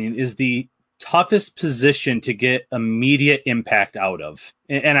my opinion, is the toughest position to get immediate impact out of.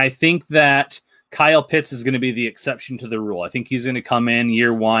 And I think that Kyle Pitts is going to be the exception to the rule. I think he's going to come in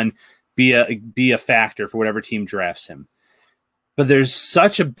year one, be a factor for whatever team drafts him. But there's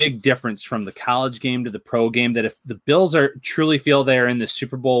such a big difference from the college game to the pro game that if the Bills truly feel they're in the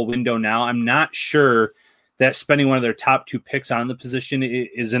Super Bowl window now, I'm not sure that spending one of their top 2 picks on the position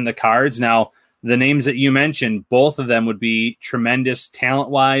is in the cards. Now, the names that you mentioned, both of them would be tremendous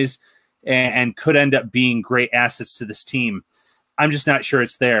talent-wise and could end up being great assets to this team. I'm just not sure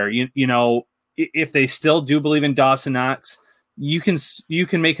it's there. If they still do believe in Dawson Knox, you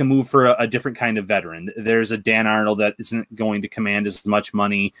can make a move for a different kind of veteran. There's a Dan Arnold that isn't going to command as much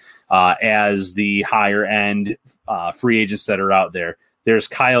money as the higher-end free agents that are out there. There's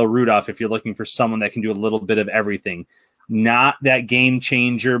Kyle Rudolph if you're looking for someone that can do a little bit of everything. Not that game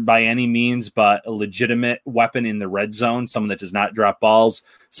changer by any means, but a legitimate weapon in the red zone, someone that does not drop balls,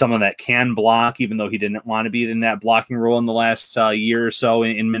 someone that can block, even though he didn't want to be in that blocking role in the last year or so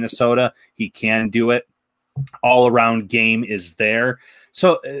in Minnesota. He can do it. All-around game is there.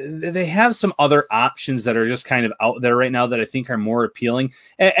 So they have some other options that are just kind of out there right now that I think are more appealing.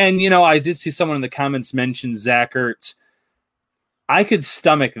 And I did see someone in the comments mention Zach Ertz. I could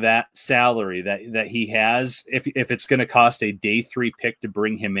stomach that salary that he has if it's going to cost a day 3 pick to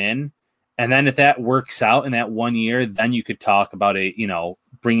bring him in. And then if that works out in that 1 year, then you could talk about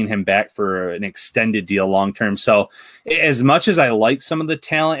bringing him back for an extended deal long-term. So as much as I like some of the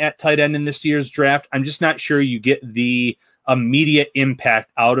talent at tight end in this year's draft, I'm just not sure you get the immediate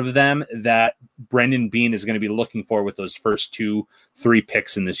impact out of them that Brendan Bean is going to be looking for with those first 2-3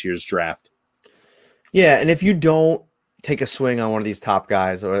 picks in this year's draft. Yeah. And if you don't take a swing on one of these top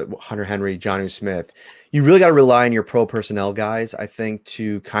guys or Hunter Henry, Jonnu Smith, You really got to rely on your pro personnel guys, I think,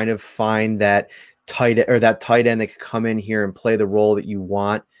 to kind of find that tight end that can come in here and play the role that you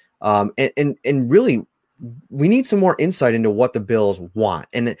want. And really, we need some more insight into what the Bills want.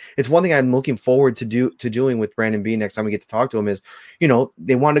 And it's one thing I'm looking forward to doing with Brandon Beane next time we get to talk to him is,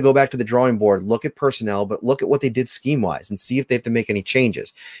 they want to go back to the drawing board, look at personnel, but look at what they did scheme wise and see if they have to make any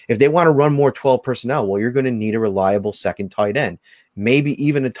changes. If they want to run more 12 personnel, well, you're going to need a reliable second tight end, maybe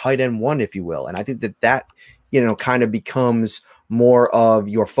even a tight end one, if you will. And I think that kind of becomes more of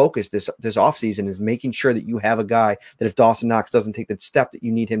your focus this offseason is making sure that you have a guy that if Dawson Knox doesn't take the step that you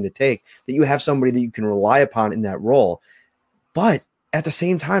need him to take, that you have somebody that you can rely upon in that role. But at the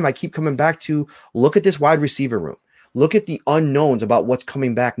same time, I keep coming back to look at this wide receiver room. Look at the unknowns about what's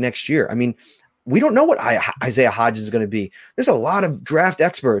coming back next year. I mean, we don't know what Isaiah Hodgins is going to be. There's a lot of draft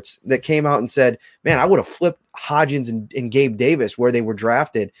experts that came out and said, man, I would have flipped Hodgins and Gabe Davis where they were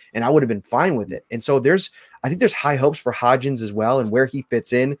drafted, and I would have been fine with it. And so I think there's high hopes for Hodgins as well, and where he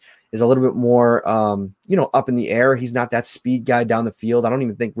fits in is a little bit more, up in the air. He's not that speed guy down the field. I don't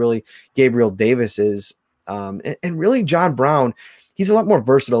even think really Gabriel Davis is. And really John Brown, he's a lot more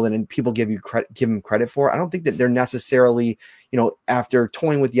versatile than people give him credit for. I don't think that they're necessarily, after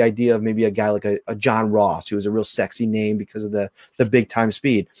toying with the idea of maybe a guy like a John Ross, who is a real sexy name because of the big time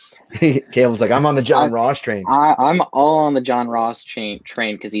speed. Caleb's like, I'm on the John Ross train. I'm all on the John Ross train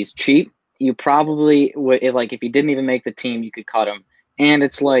because he's cheap. You probably would, if he didn't even make the team, you could cut him. And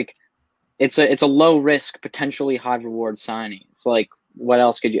it's like, it's a low risk, potentially high reward signing. It's like, what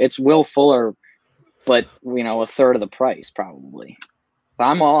else could you? It's Will Fuller, but a third of the price probably. But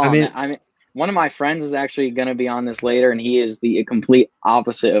I'm all on that. One of my friends is actually going to be on this later, and he is the complete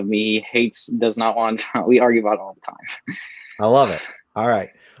opposite of me. He does not want. We argue about it all the time. I love it. All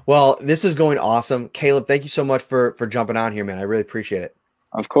right. Well, this is going awesome. Caleb, thank you so much for jumping on here, man. I really appreciate it.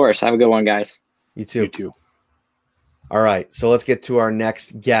 Of course. Have a good one, guys. You too. You too. All right. So let's get to our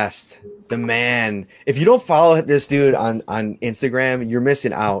next guest, the man. If you don't follow this dude on Instagram, you're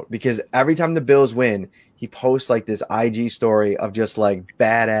missing out because every time the Bills win, he posts like this IG story of just like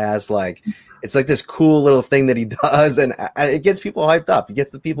badass, like it's like this cool little thing that he does. And it gets people hyped up. It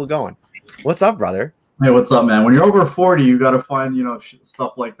gets the people going. What's up, brother? Hey, what's up, man? When you're over 40, you got to find,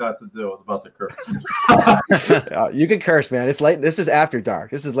 stuff like that to do. I was about to curse. You can curse, man. It's late. This is after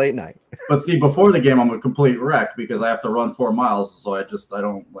dark. This is late night. But see, before the game, I'm a complete wreck because I have to run 4 miles. So I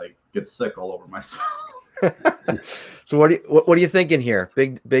don't get sick all over myself. So what are you thinking here?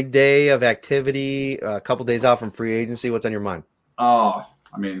 Big day of activity, a couple days out from free agency. What's on your mind? Oh,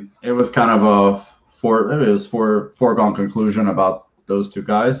 it was kind of foregone conclusion about those two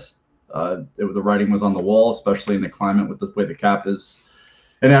guys. The writing was on the wall, especially in the climate with the way the cap is,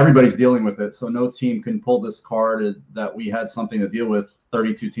 and everybody's dealing with it. So no team can pull this card that we had something to deal with.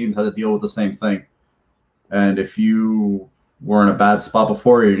 32 teams had to deal with the same thing. And if you were in a bad spot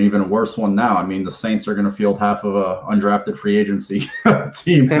before, you're in an even worse one now. The Saints are going to field half of a undrafted free agency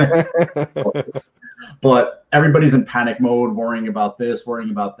team. But everybody's in panic mode, worrying about this,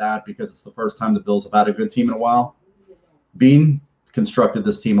 worrying about that, because it's the first time the Bills have had a good team in a while. Beane constructed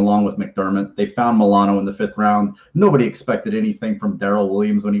this team along with McDermott. They found Milano in the 5th round. Nobody expected anything from Darrell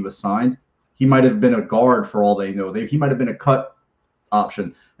Williams when he was signed. He might have been a guard for all they know. He might have been a cut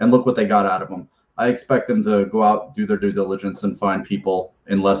option, and look what they got out of him. I expect them to go out, do their due diligence, and find people,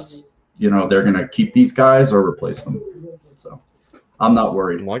 unless they're going to keep these guys or replace them. So I'm not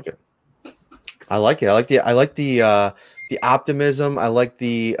worried. I like it. I like the optimism. I like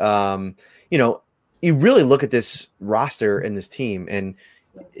the you really look at this roster and this team, and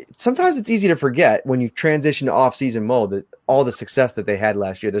sometimes it's easy to forget when you transition to off-season mode that all the success that they had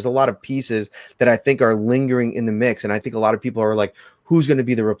last year. There's a lot of pieces that I think are lingering in the mix, and I think a lot of people are like, who's going to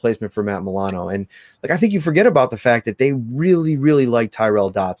be the replacement for Matt Milano? And I think you forget about the fact that they really, really like Tyrel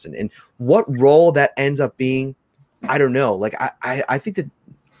Dodson, and what role that ends up being, I don't know. I think that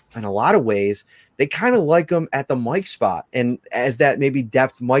in a lot of ways, they kind of like him at the Mike spot and as that maybe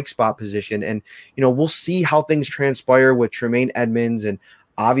depth Mike spot position. And, we'll see how things transpire with Tremaine Edmonds and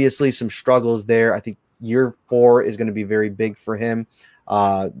obviously some struggles there. I think year 4 is going to be very big for him.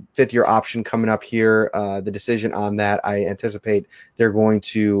 5th year option coming up here. The decision on that, I anticipate they're going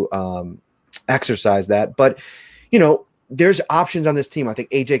to exercise that. But, there's options on this team. I think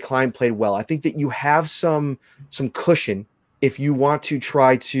AJ Klein played well. I think that you have some cushion if you want to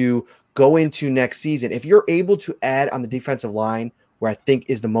try to go into next season. If you're able to add on the defensive line, where I think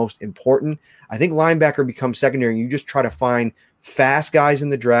is the most important, I think linebacker becomes secondary. You just try to find fast guys in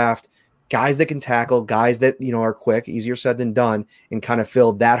the draft, guys that can tackle, guys that, are quick, easier said than done, and kind of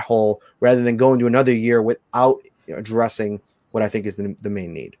fill that hole rather than going to another year without addressing what I think is the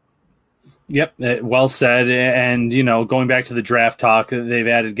main need. Yep, well said. And, going back to the draft talk, they've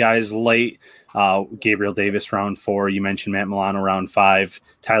added guys late. Gabriel Davis, round 4. You mentioned Matt Milano, round 5.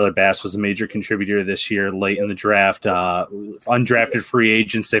 Tyler Bass was a major contributor this year, late in the draft. Undrafted free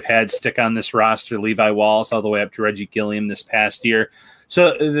agents they've had stick on this roster, Levi Wallace all the way up to Reggie Gilliam this past year.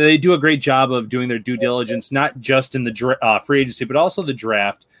 So they do a great job of doing their due diligence, not just in the free agency, but also the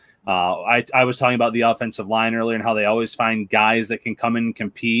draft. I was talking about the offensive line earlier and how they always find guys that can come in and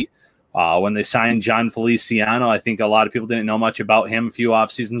compete. When they signed John Feliciano, I think a lot of people didn't know much about him a few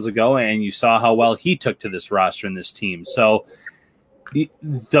off seasons ago, and you saw how well he took to this roster and this team. So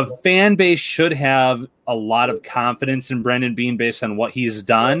the fan base should have a lot of confidence in Brendan Beane based on what he's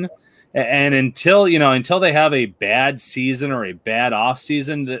done. And until they have a bad season or a bad off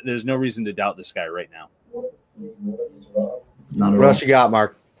season, there's no reason to doubt this guy right now. What else you got,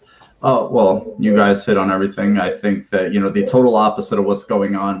 Mark? Oh, well, you guys hit on everything. I think that, the total opposite of what's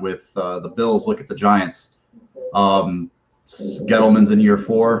going on with the Bills. Look at the Giants. Gettleman's in year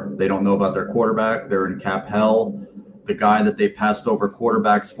 4. They don't know about their quarterback. They're in cap hell. The guy that they passed over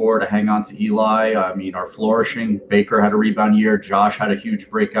quarterbacks for to hang on to Eli, are flourishing. Baker had a rebound year. Josh had a huge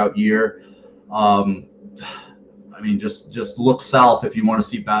breakout year. Just look south if you want to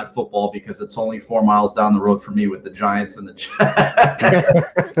see bad football, because it's only 4 miles down the road for me with the Giants and the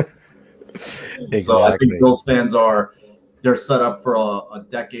Jets. Exactly. So I think Bills fans they're set up for a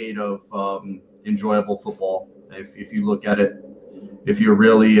decade of enjoyable football. If you look at it, if you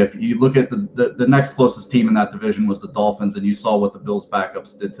look at the next closest team in that division was the Dolphins, and you saw what the Bills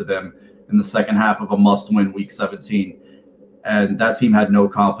backups did to them in the second half of a must-win Week 17, and that team had no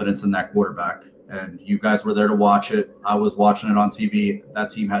confidence in that quarterback. And you guys were there to watch it. I was watching it on TV. That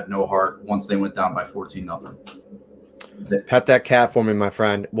team had no heart once they went down by 14-0. Pet that cat for me, my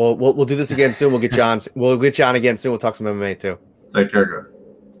friend. We'll do this again soon. We'll get you on. We'll get you on again soon. We'll talk some MMA too. Take care, good.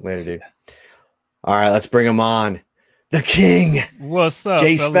 Later, dude. All right, let's bring him on. The King. What's up,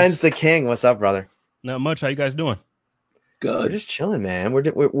 Jay fellas? Spence, the King. What's up, brother? Not much. How you guys doing? Good. We're just chilling, man.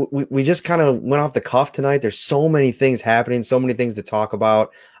 We just kind of went off the cuff tonight. There's so many things happening, so many things to talk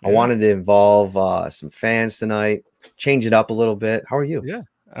about. Yeah. I wanted to involve some fans tonight, change it up a little bit. How are you? Yeah,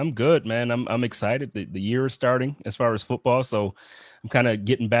 I'm good, man. I'm excited. The year is starting as far as football, so I'm kind of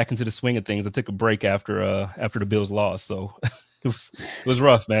getting back into the swing of things. I took a break after the Bills lost, so it was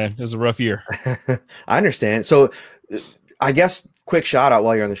rough, man. It was a rough year. I understand. So I guess quick shout out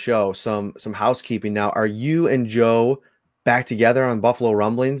while you're on the show, some housekeeping. Now, are you and Joe back together on Buffalo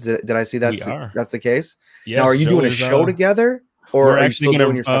Rumblings? Did I see that's the case? Yes, now, are you Joe doing a show together? Or are you still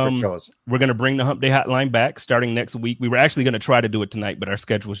doing your separate shows? We're going to bring the Hump Day Hotline back starting next week. We were actually going to try to do it tonight, but our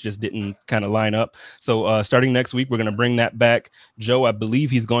schedules just didn't kind of line up. So starting next week, we're going to bring that back. Joe, I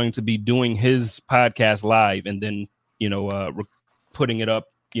believe he's going to be doing his podcast live and then, putting it up,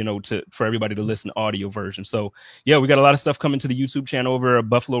 for everybody to listen to audio version. So yeah, we got a lot of stuff coming to the YouTube channel over at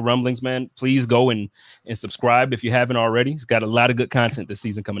Buffalo Rumblings, man. Please go and subscribe if you haven't already. It's got a lot of good content this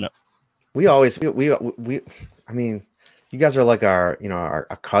season coming up. You guys are like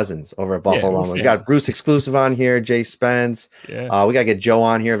our cousins over at Buffalo Rumblings. We got Bruce Exclusive on here, Jay Spence. Yeah. We got to get Joe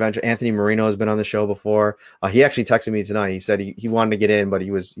on here eventually. Anthony Marino has been on the show before. He actually texted me tonight. He said he wanted to get in, but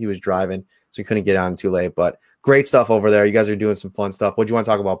he was driving, so he couldn't get on too late. But great stuff over there. You guys are doing some fun stuff. What do you want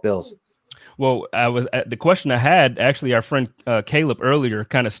to talk about, Bills? Well, the question I had, actually, our friend Caleb earlier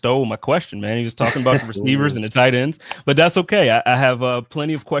kind of stole my question, man. He was talking about the receivers and the tight ends, but that's okay. I have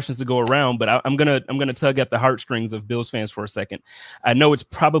plenty of questions to go around, but I'm gonna tug at the heartstrings of Bills fans for a second. I know it's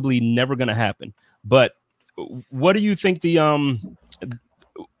probably never gonna happen, but what do you think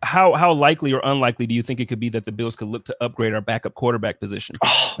how likely or unlikely do you think it could be that the Bills could look to upgrade our backup quarterback position?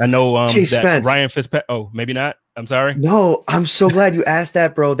 I know that Spence. Ryan Fitzpatrick. Oh, maybe not. I'm sorry. No, I'm so glad you asked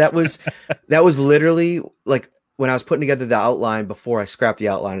that, bro. That was literally like when I was putting together the outline before I scrapped the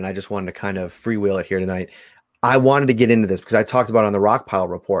outline, and I just wanted to kind of freewheel it here tonight. I wanted to get into this because I talked about it on the Rockpile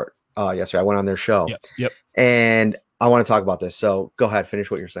Report yesterday. I went on their show. Yep. And I want to talk about this. So go ahead, finish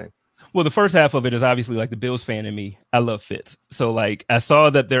what you're saying. Well, the first half of it is obviously like the Bills fan in me. I love Fitz. So like I saw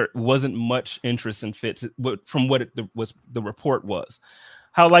that there wasn't much interest in Fitz from what the report was.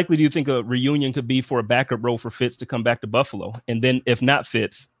 How likely do you think a reunion could be for a backup role for Fitz to come back to Buffalo? And then if not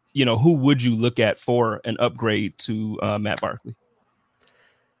Fitz, who would you look at for an upgrade to Matt Barkley?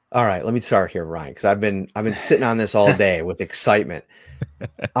 All right, let me start here, Ryan, because I've been sitting on this all day with excitement.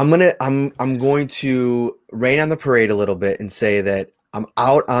 I'm going to rain on the parade a little bit and say that I'm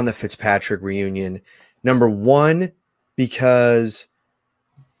out on the Fitzpatrick reunion. Number one, because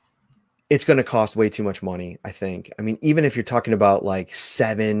it's going to cost way too much money, I think. I mean, even if you're talking about like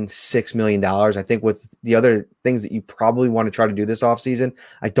 $6 million, I think with the other things that you probably want to try to do this offseason,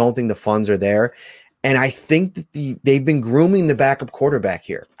 I don't think the funds are there. And I think that they've been grooming the backup quarterback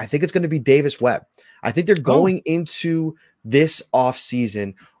here. I think it's going to be Davis Webb. I think they're going into this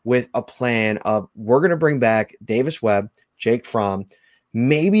offseason with a plan of we're going to bring back Davis Webb, Jake Fromm,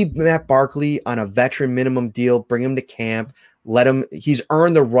 maybe Matt Barkley on a veteran minimum deal, bring him to camp, let him, he's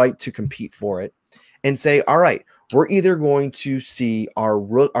earned the right to compete for it, and say, all right, we're either going to see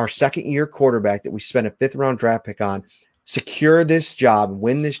our second year quarterback that we spent a 5th round draft pick on secure this job,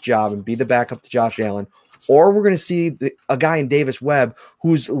 win this job, and be the backup to Josh Allen, or we're going to see a guy in Davis Webb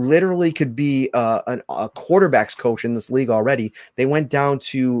who's literally could be a quarterback's coach in this league already. They went down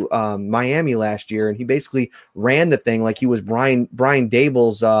to Miami last year, and he basically ran the thing like he was Brian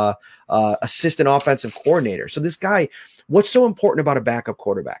Dable's assistant offensive coordinator. So this guy, what's so important about a backup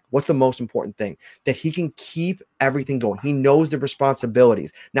quarterback? What's the most important thing? That he can keep everything going. He knows the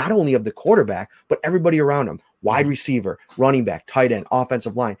responsibilities, not only of the quarterback, but everybody around him. Wide receiver, running back, tight end,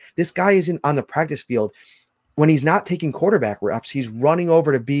 offensive line. This guy is on the practice field. When he's not taking quarterback reps, he's running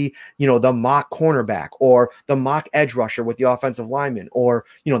over to be, the mock cornerback or the mock edge rusher with the offensive lineman, or,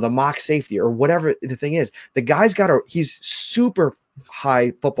 the mock safety, or whatever the thing is. The guy's he's super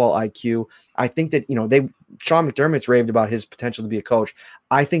high football IQ. I think that, Sean McDermott's raved about his potential to be a coach.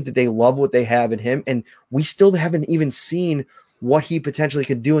 I think that they love what they have in him, and we still haven't even seen what he potentially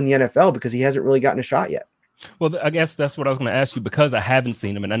could do in the NFL because he hasn't really gotten a shot yet. Well, I guess that's what I was going to ask you, because I haven't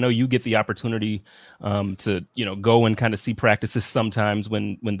seen him, and I know you get the opportunity to go and kind of see practices sometimes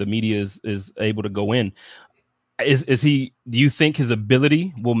when the media is able to go in. Is he? Do you think his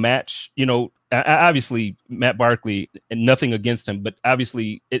ability will match? Obviously Matt Barkley, and nothing against him, but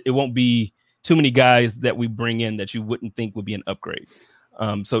obviously it won't be too many guys that we bring in that you wouldn't think would be an upgrade.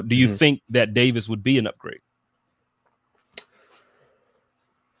 So do you think that Davis would be an upgrade?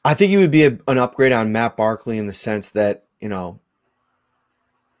 I think he would be an upgrade on Matt Barkley in the sense that,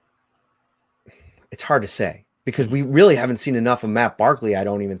 it's hard to say because we really haven't seen enough of Matt Barkley, I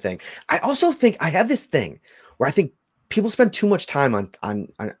don't even think. I also think I have this thing where I think people spend too much time on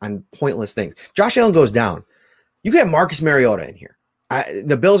pointless things. Josh Allen goes down. You can have Marcus Mariota in here.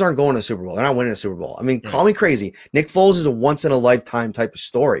 The Bills aren't going to the Super Bowl. They're not winning a Super Bowl. I mean, call me crazy. Nick Foles is a once-in-a-lifetime type of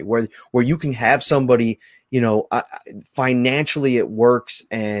story where you can have somebody – financially it works.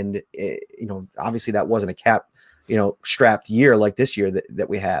 And, obviously that wasn't a cap, strapped year like this year that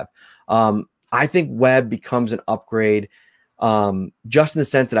we have. I think Webb becomes an upgrade just in the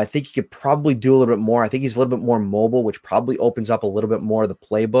sense that I think he could probably do a little bit more. I think he's a little bit more mobile, which probably opens up a little bit more of the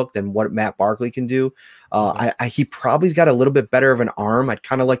playbook than what Matt Barkley can do. He probably's got a little bit better of an arm. I'd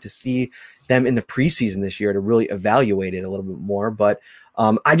kind of like to see them in the preseason this year to really evaluate it a little bit more. But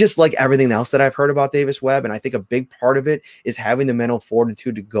I just like everything else that I've heard about Davis Webb. And I think a big part of it is having the mental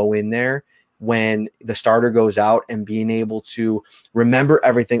fortitude to go in there when the starter goes out and being able to remember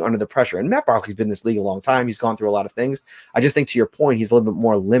everything under the pressure. And Matt Barkley's been in this league a long time. He's gone through a lot of things. I just think, to your point, he's a little bit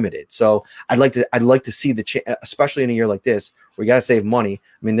more limited. So I'd like to see especially in a year like this, where you got to save money.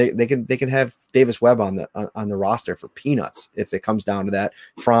 I mean, they can have Davis Webb on the roster for peanuts if it comes down to that.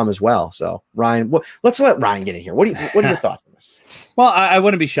 Fromm as well. So Ryan, let's let Ryan get in here. What are your thoughts on this? Well, I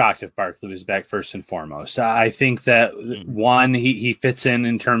wouldn't be shocked if Barkley was back first and foremost. I think that one, he fits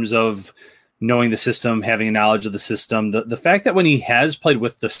in terms of knowing the system, having a knowledge of the system. The fact that when he has played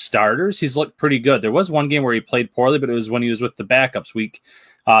with the starters, he's looked pretty good. There was one game where he played poorly, but it was when he was with the backups, week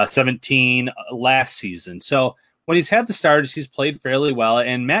 17 last season. So when he's had the starters, he's played fairly well.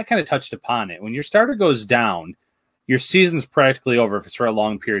 And Matt kind of touched upon it. When your starter goes down, your season's practically over if it's for a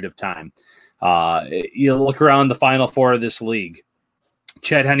long period of time. You look around the Final Four of this league.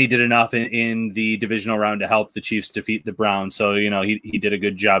 Chad Henne did enough in the divisional round to help the Chiefs defeat the Browns. So, he did a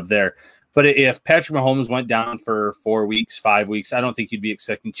good job there. But if Patrick Mahomes went down for 4 weeks, 5 weeks, I don't think you'd be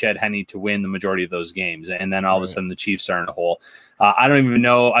expecting Chad Henne to win the majority of those games. And then all of a sudden the Chiefs are in a hole. I don't even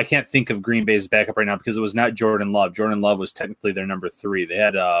know. I can't think of Green Bay's backup right now because it was not Jordan Love. Jordan Love was technically their number 3. They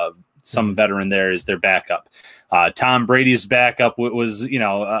had some veteran there as their backup. Tom Brady's backup was,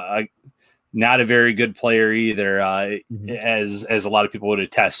 not a very good player either, as a lot of people would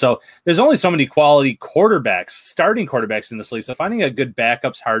attest. So there's only so many quality starting quarterbacks in this league. So finding a good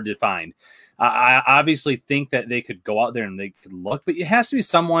backup's hard to find. I obviously think that they could go out there and they could look, but it has to be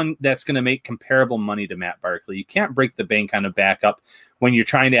someone that's going to make comparable money to Matt Barkley. You can't break the bank on a backup when you're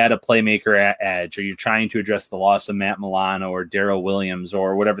trying to add a playmaker at edge, or you're trying to address the loss of Matt Milano or Darrell Williams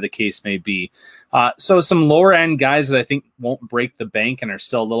or whatever the case may be. So some lower end guys that I think won't break the bank and are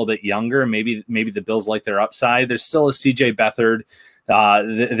still a little bit younger. Maybe the Bills like their upside. There's still a CJ Beathard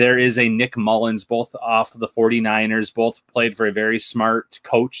There is a Nick Mullins, both off the 49ers, both played for a very smart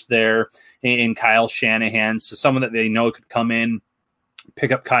coach there in Kyle Shanahan. So someone that they know could come in,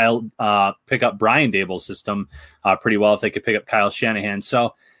 pick up Brian Dable's system pretty well if they could pick up Kyle Shanahan.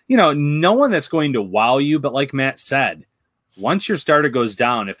 So, no one that's going to wow you, but like Matt said, once your starter goes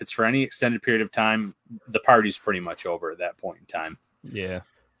down, if it's for any extended period of time, the party's pretty much over at that point in time. Yeah.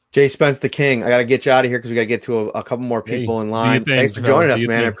 Jay Spence, the king. I got to get you out of here because we got to get to a couple more people in line. Thanks for joining us,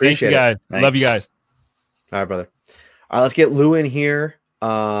 man. I appreciate it. Love you guys. All right, brother. All right, let's get Lou in here.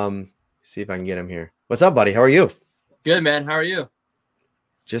 See if I can get him here. What's up, buddy? How are you? Good, man. How are you?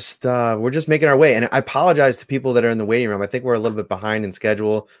 We're just making our way. And I apologize to people that are in the waiting room. I think we're a little bit behind in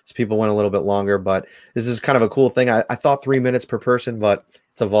schedule. So people went a little bit longer, but this is kind of a cool thing. I thought 3 minutes per person, but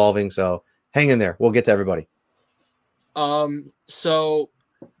it's evolving. So hang in there. We'll get to everybody. So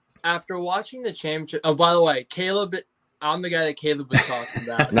after watching the championship, oh, by the way, Caleb, I'm the guy that Caleb was talking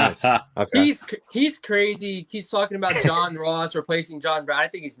about. Nice. Okay. He's crazy. He keeps talking about John Ross replacing John Brown. I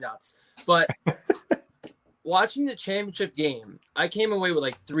think he's nuts. But watching the championship game, I came away with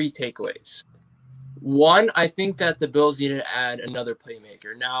like 3 takeaways. One, I think that the Bills needed to add another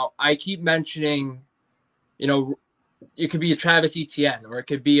playmaker. Now, I keep mentioning, it could be a Travis Etienne or it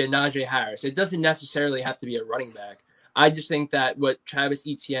could be a Najee Harris. It doesn't necessarily have to be a running back. I just think that what Travis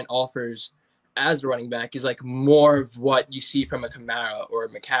Etienne offers as a running back is like more of what you see from a Kamara or a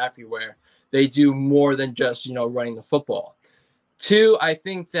McCaffrey, where they do more than just, running the football. 2, I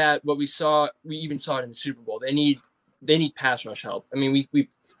think that what we even saw it in the Super Bowl. They need pass rush help. I mean,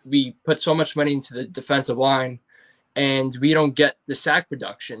 we put so much money into the defensive line, and we don't get the sack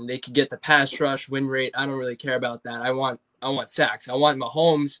production. They could get the pass rush win rate. I don't really care about that. I want sacks. I want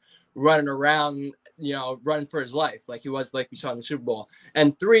Mahomes running around, running for his life like we saw in the Super Bowl.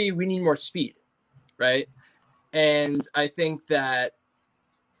 And 3, we need more speed, right? And I think that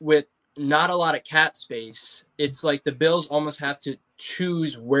with not a lot of cap space, it's like the Bills almost have to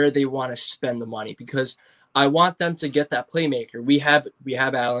choose where they want to spend the money, because I want them to get that playmaker. We have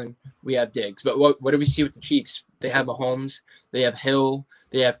Allen, we have Diggs, but what do we see with the Chiefs? They have Mahomes, they have Hill,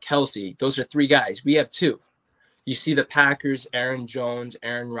 they have Kelsey. Those are 3 guys. We have 2. You see the Packers, Aaron Jones,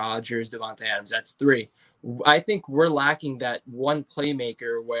 Aaron Rodgers, Devontae Adams. That's 3. I think we're lacking that one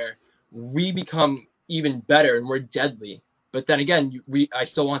playmaker where we become even better and we're deadly. But then again, I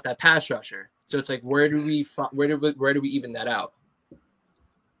still want that pass rusher. So it's like, where do we even that out?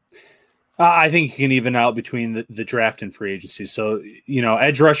 I think you can even out between the draft and free agency. So,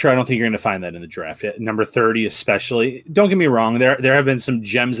 edge rusher, I don't think you're going to find that in the draft. Number 30 especially. Don't get me wrong. There have been some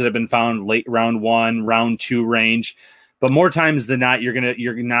gems that have been found late round 1, round 2 range. But more times than not,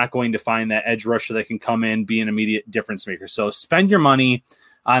 you're not going to find that edge rusher that can come in, be an immediate difference maker. So spend your money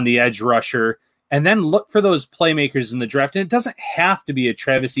on the edge rusher, and then look for those playmakers in the draft. And it doesn't have to be a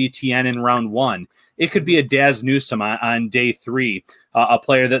Travis Etienne in round 1. It could be a Daz Newsome on day 3, a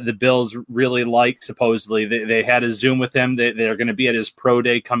player that the Bills really like, supposedly. They had a Zoom with him. They're going to be at his pro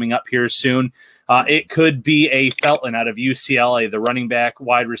day coming up here soon. It could be a Felton out of UCLA, the running back,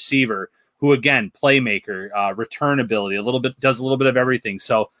 wide receiver, who, again, playmaker, return ability, does a little bit of everything.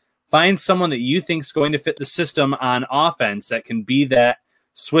 So find someone that you think is going to fit the system on offense that can be that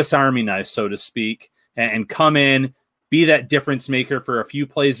Swiss Army knife, so to speak, and come in, be that difference maker for a few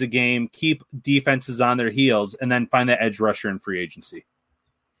plays a game, keep defenses on their heels, and then find that edge rusher in free agency.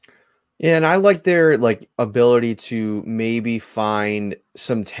 Yeah, and I like their ability to maybe find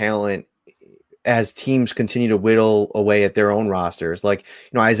some talent as teams continue to whittle away at their own rosters.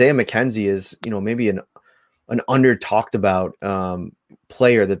 Isaiah McKenzie is, maybe an under talked about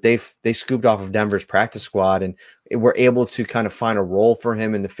player that they scooped off of Denver's practice squad, and were able to kind of find a role for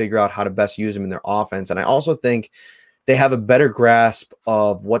him and to figure out how to best use him in their offense. And I also think they have a better grasp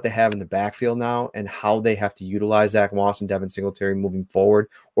of what they have in the backfield now and how they have to utilize Zach Moss and Devin Singletary moving forward,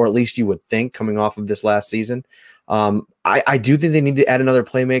 or at least you would think coming off of this last season. I do think they need to add another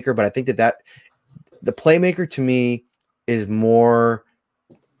playmaker, but I think that the playmaker to me is more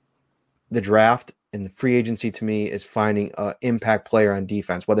the draft, and the free agency to me is finding an impact player on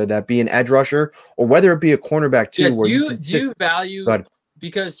defense, whether that be an edge rusher or whether it be a cornerback too. Yeah, do you value?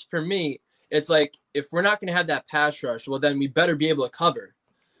 Because for me, it's like, if we're not going to have that pass rush, well, then we better be able to cover.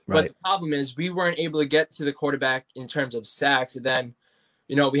 Right. But the problem is we weren't able to get to the quarterback in terms of sacks. And then,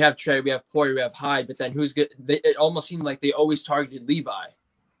 we have Trey, we have Poyer, we have Hyde, but then who's good? It almost seemed like they always targeted Levi.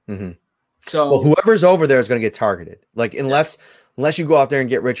 Mm-hmm. So whoever's over there is going to get targeted. Unless you go out there and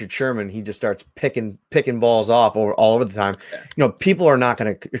get Richard Sherman, he just starts picking balls off all over the time. Yeah. Quarterbacks are not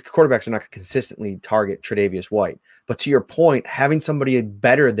going to consistently target Tre'Davious White. But to your point, having somebody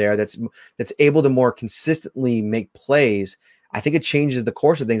better there that's able to more consistently make plays, I think it changes the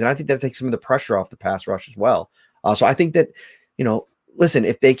course of things. And I think that takes some of the pressure off the pass rush as well. So I think that, listen,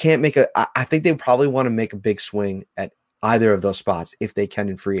 if they can't I think they probably want to make a big swing at either of those spots if they can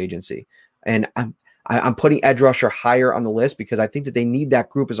in free agency. And I'm putting edge rusher higher on the list because I think that they need that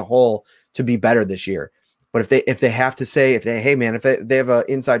group as a whole to be better this year. But if they have to say, if they have an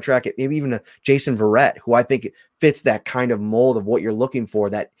inside track, maybe even a Jason Verrett, who I think fits that kind of mold of what you're looking for,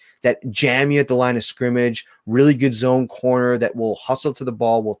 that jam you at the line of scrimmage, really good zone corner that will hustle to the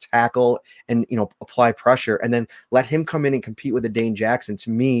ball, will tackle and, apply pressure, and then let him come in and compete with a Dane Jackson. To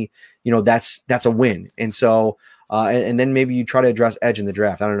me, that's a win. And so, and then maybe you try to address edge in the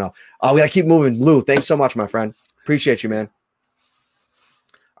draft. I don't know. We got to keep moving. Lou, thanks so much, my friend. Appreciate you, man.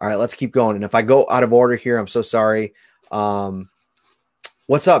 All right, let's keep going. And if I go out of order here, I'm so sorry.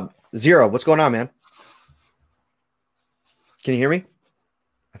 What's up? Zero, what's going on, man? Can you hear me?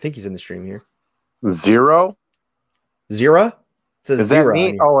 I think he's in the stream here. Zero? Zero? It says Is zero.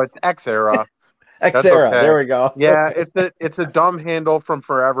 That me? Oh, it's Xera. Xera. Okay. There we go. Yeah, it's a dumb handle from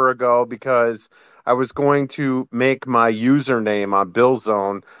forever ago because I was going to make my username on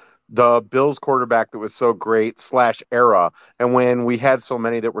Billzone the Bills quarterback that was so great /era. And when we had so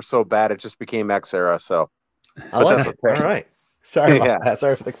many that were so bad, it just became Xera. So I like it. Okay. All right. Sorry about that.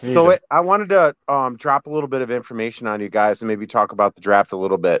 Sorry for the confusion. So I wanted to drop a little bit of information on you guys and maybe talk about the draft a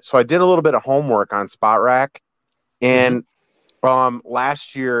little bit. So I did a little bit of homework on Spot Rack, and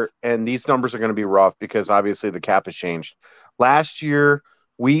last year, and these numbers are going to be rough because obviously the cap has changed. Last year,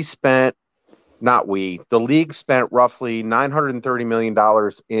 the league spent roughly $930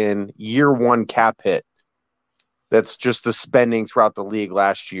 million in year one cap hit. That's just the spending throughout the league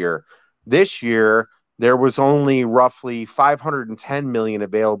last year. This year, there was only roughly $510 million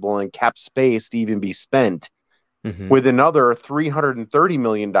available in cap space to even be spent, with another $330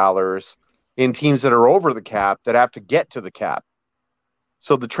 million in teams that are over the cap that have to get to the cap.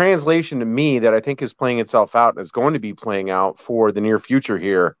 So the translation to me that I think is playing itself out and is going to be playing out for the near future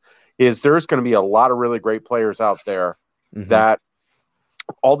here is there's going to be a lot of really great players out there that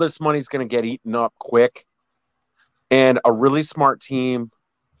all this money is going to get eaten up quick. And a really smart team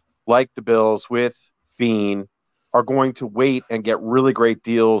like the Bills with Bean are going to wait and get really great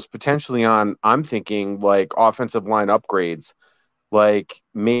deals, potentially on, I'm thinking, like offensive line upgrades. Like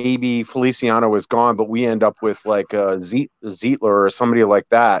maybe Feliciano is gone, but we end up with like a Zietler or somebody like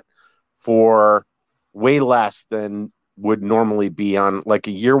that for way less than would normally be on like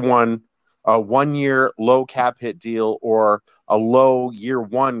a 1 year low cap hit deal or a low year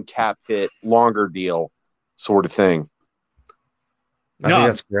one cap hit longer deal sort of thing. I think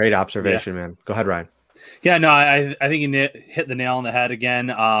that's great observation, man. Go ahead, Ryan. Yeah, no, I think you hit the nail on the head again.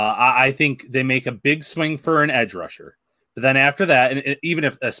 I think they make a big swing for an edge rusher. But then after that,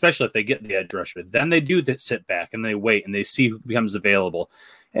 and especially if they get the edge rusher, then they do sit back and they wait and they see who becomes available.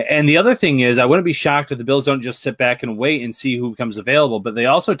 And the other thing is, I wouldn't be shocked if the Bills don't just sit back and wait and see who becomes available, but they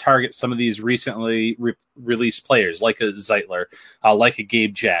also target some of these recently released players like a Zeitler, like a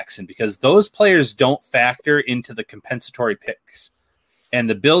Gabe Jackson, because those players don't factor into the compensatory picks. And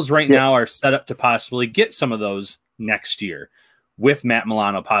the Bills right now are set up to possibly get some of those next year with Matt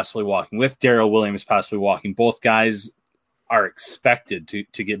Milano possibly walking, with Darrell Williams possibly walking. Both guys are expected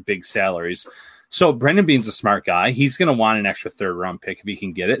to get big salaries. So Brendan Beane's a smart guy. He's going to want an extra third-round pick if he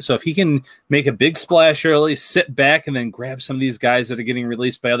can get it. So if he can make a big splash early, sit back, and then grab some of these guys that are getting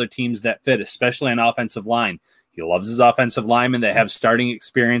released by other teams that fit, especially on offensive line. He loves his offensive linemen that have starting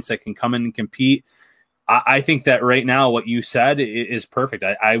experience that can come in and compete. I think that right now what you said is perfect.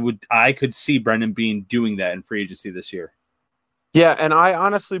 I could see Brendan Beane doing that in free agency this year. Yeah, and I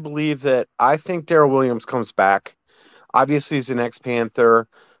honestly believe that I think Darrell Williams comes back. Obviously, he's an ex-Panther.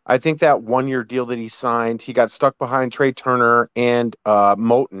 I think that 1 year deal that he signed, he got stuck behind Trey Turner and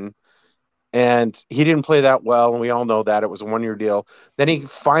Moton, and he didn't play that well, and we all know that. It was a 1 year deal. Then he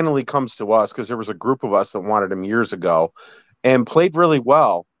finally comes to us because there was a group of us that wanted him years ago and played really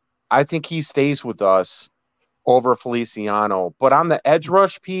well. I think he stays with us over Feliciano. But on the edge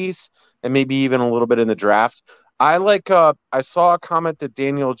rush piece, and maybe even a little bit in the draft, I saw a comment that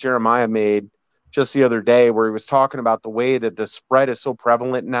Daniel Jeremiah made just the other day where he was talking about the way that the spread is so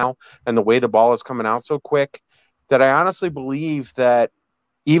prevalent now and the way the ball is coming out so quick that I honestly believe that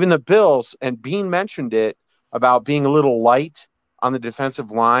even the Bills, and Bean mentioned it about being a little light on the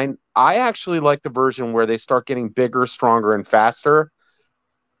defensive line, I actually like the version where they start getting bigger, stronger, and faster,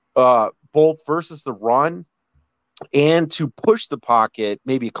 both versus the run and to push the pocket,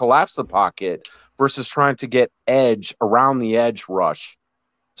 maybe collapse the pocket versus trying to get edge around the edge rush.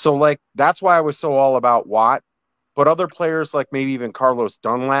 So, that's why I was so all about Watt. But other players like maybe even Carlos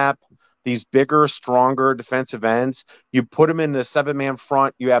Dunlap these bigger, stronger defensive ends. You put them in the 7-man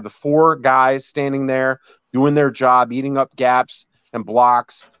front. You have the 4 guys standing there doing their job, eating up gaps and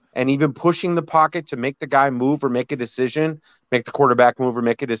blocks, and even pushing the pocket to make the guy move or make a decision, make the quarterback move or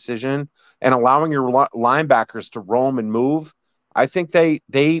make a decision, and allowing your linebackers to roam and move. I think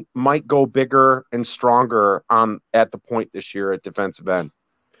they might go bigger and stronger at the point this year at defensive end.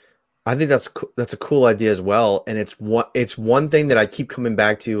 I think that's a cool idea as well, and it's one thing that I keep coming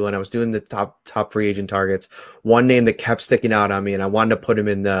back to when I was doing the top free agent targets. One name that kept sticking out on me, and I wanted to put him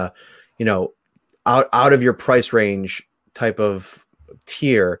in the, out of your price range type of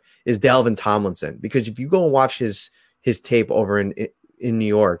tier, is Dalvin Tomlinson. Because if you go and watch his tape over in New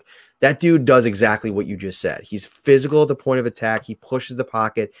York, that dude does exactly what you just said. He's physical at the point of attack. He pushes the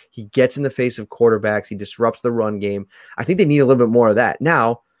pocket. He gets in the face of quarterbacks. He disrupts the run game. I think they need a little bit more of that.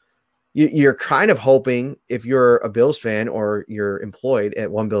 Now, you're kind of hoping, if you're a Bills fan or you're employed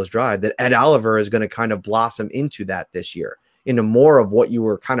at One Bills Drive, that Ed Oliver is going to kind of blossom into that this year, into more of what you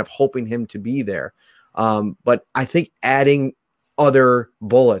were kind of hoping him to be there. But I think adding other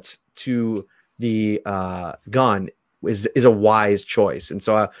bullets to the gun is a wise choice. And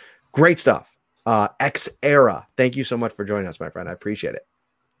so great stuff. X Era, thank you so much for joining us, my friend. I appreciate it.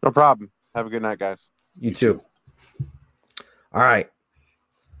 No problem. Have a good night, guys. You too. All right.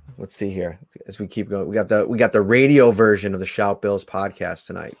 Let's see here as we keep going. We got the radio version of the Shout Bills podcast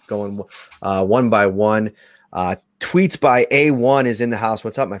tonight, going one by one. Tweets by A1 is in the house.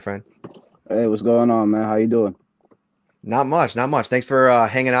 What's up, my friend? Hey, what's going on, man? How you doing? Not much. Thanks for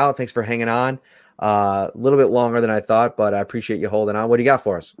hanging out. Thanks for hanging on. A little bit longer than I thought, but I appreciate you holding on. What do you got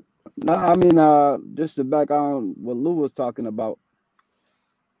for us? No, I mean, just to back on what Lou was talking about.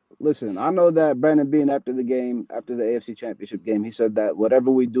 Listen, I know that Brandon Bean, after the AFC Championship game, he said that whatever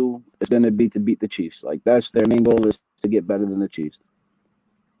we do is going to be to beat the Chiefs. Like, that's their main goal, is to get better than the Chiefs.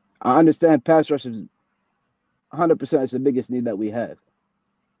 I understand pass rush is 100% is the biggest need that we have.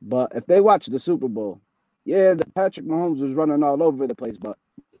 But if they watch the Super Bowl, yeah, Patrick Mahomes was running all over the place, but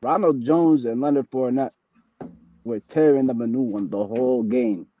Ronald Jones and Leonard Fournette were tearing them a new one the whole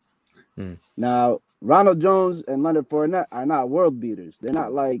game. Now, Ronald Jones and Leonard Fournette are not world beaters. They're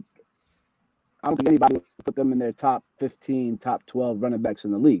not like, I don't think anybody would put them in their top 15, top 12 running backs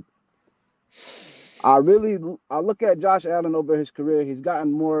in the league. I look at Josh Allen over his career. He's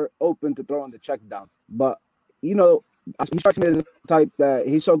gotten more open to throwing the check down. But, he strikes me as the type that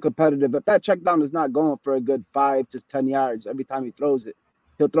he's so competitive. If that check down is not going for a good 5 to 10 yards every time he throws it,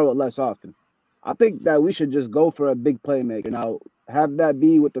 he'll throw it less often. I think that we should just go for a big playmaker. Now, have that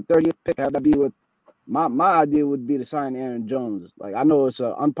be with the 30th pick, have that be with my idea would be to sign Aaron Jones. Like, I know it's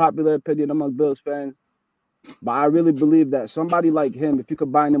an unpopular opinion among Bills fans, but I really believe that somebody like him, if you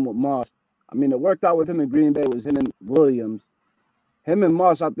combine him with Moss, I mean, it worked out with him in Green Bay. It was him and Williams. Him and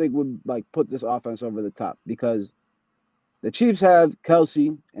Moss, I think, would put this offense over the top, because the Chiefs have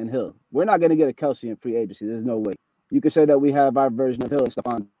Kelsey and Hill. We're not going to get a Kelsey in free agency. There's no way. You could say that we have our version of Hill and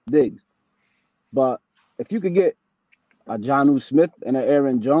Stephon Diggs. But if you could get a Jonnu Smith and an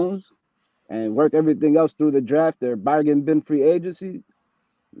Aaron Jones and work everything else through the draft or bargain bin free agency,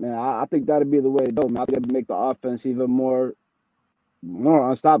 man, I think that'd be the way to go. Man, I think it'd make the offense even more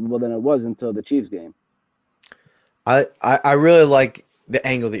unstoppable than it was until the Chiefs game. I really like the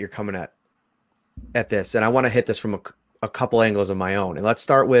angle that you're coming at this, and I want to hit this from a couple angles of my own. And let's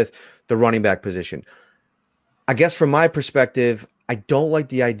start with the running back position. I guess from my perspective, I don't like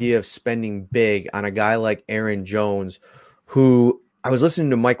the idea of spending big on a guy like Aaron Jones, who I was listening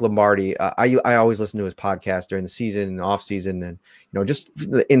to Mike Lombardi. I always listen to his podcast during the season and off season, and just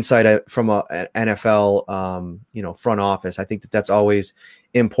the insight from an NFL front office. I think that's always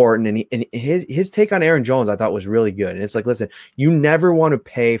important. And his take on Aaron Jones I thought was really good. And it's like, listen, you never want to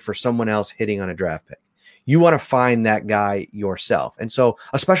pay for someone else hitting on a draft pick. You want to find that guy yourself. And so,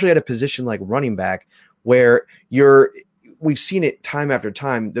 especially at a position like running back, where we've seen it time after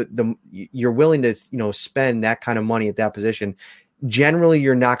time, you're willing to spend that kind of money at that position. Generally,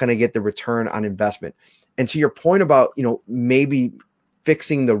 you're not going to get the return on investment. And to your point about, maybe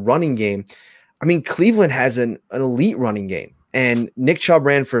fixing the running game, I mean, Cleveland has an elite running game. And Nick Chubb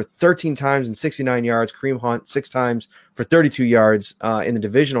ran for 13 times and 69 yards. Kareem Hunt 6 times for 32 yards in the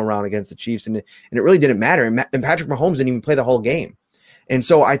divisional round against the Chiefs. And it really didn't matter. And Patrick Mahomes didn't even play the whole game. And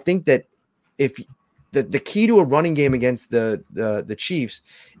so I think that if the key to a running game against the Chiefs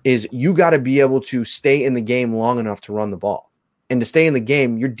is you got to be able to stay in the game long enough to run the ball. And to stay in the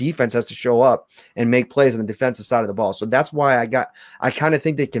game, your defense has to show up and make plays on the defensive side of the ball. So that's why I kind of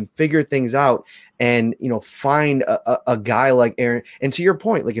think they can figure things out and, find a guy like Aaron. And to your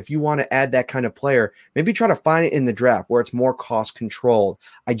point, like if you want to add that kind of player, maybe try to find it in the draft where it's more cost controlled.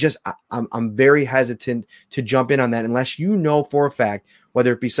 I'm very hesitant to jump in on that unless you know for a fact,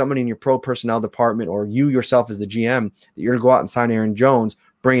 whether it be somebody in your pro personnel department or you yourself as the GM, that you're going to go out and sign Aaron Jones,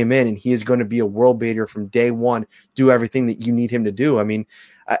 bring him in, and he is going to be a world beater from day one, do everything that you need him to do. I mean,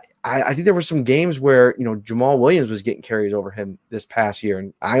 I think there were some games where, Jamal Williams was getting carries over him this past year.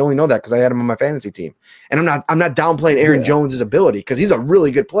 And I only know that because I had him on my fantasy team. And I'm not downplaying Aaron Jones's ability because he's a really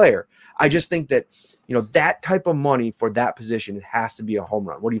good player. I just think that, that type of money for that position has to be a home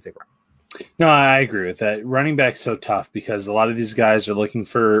run. What do you think, Ryan? No, I agree with that. Running back's so tough because a lot of these guys are looking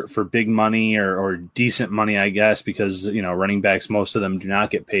for big money or decent money, I guess, because, running backs, most of them do not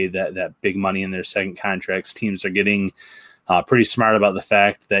get paid that big money in their second contracts. Teams are getting pretty smart about the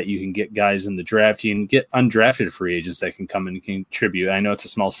fact that you can get guys in the draft. You can get undrafted free agents that can come and contribute. I know it's a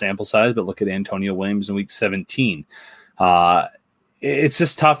small sample size, but look at Antonio Williams in week 17. It's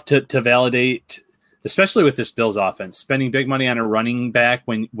just tough to validate, especially with this Bills offense, spending big money on a running back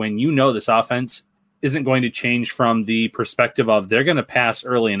when this offense isn't going to change from the perspective of they're going to pass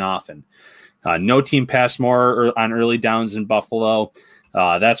early and often. No team passed more on early downs in Buffalo.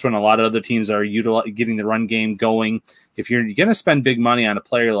 That's when a lot of other teams are getting the run game going. If you're going to spend big money on a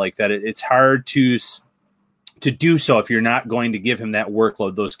player like that, it's hard to do so if you're not going to give him that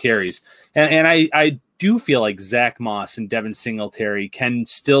workload, those carries. And I do feel like Zach Moss and Devin Singletary can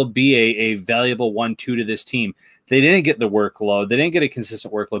still be a valuable 1-2 to this team. They didn't get the workload. They didn't get a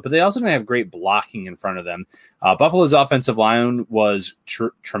consistent workload, but they also didn't have great blocking in front of them. Buffalo's offensive line was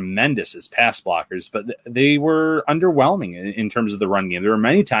tremendous as pass blockers, but they were underwhelming in terms of the run game. There were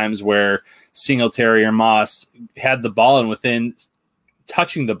many times where Singletary or Moss had the ball, and within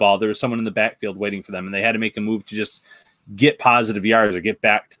touching the ball, there was someone in the backfield waiting for them, and they had to make a move to just get positive yards or get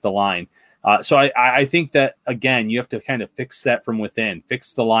back to the line. So I think that, again, you have to kind of fix that from within,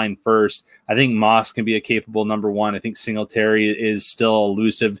 fix the line first. I think Moss can be a capable number one. I think Singletary is still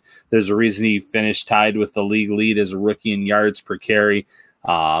elusive. There's a reason he finished tied with the league lead as a rookie in yards per carry.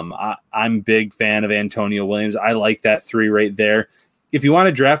 I'm a big fan of Antonio Williams. I like that 3 right there. If you want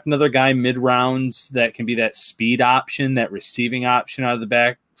to draft another guy mid-rounds that can be that speed option, that receiving option out of the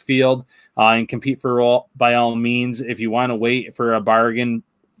backfield, and compete for by all means. If you want to wait for a bargain,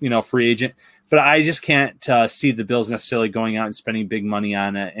 free agent. But I just can't see the Bills necessarily going out and spending big money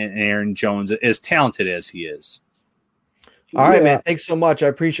on an Aaron Jones, as talented as he is. All right, man. Thanks so much. I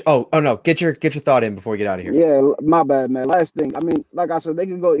appreciate. Oh no. Get your thought in before we get out of here. Yeah, my bad, man. Last thing. I mean, like I said, they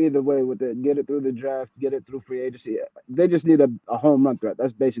can go either way with it. Get it through the draft, get it through free agency. They just need a home run threat.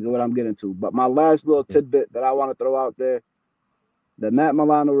 That's basically what I'm getting to. But my last little tidbit that I want to throw out there, the Matt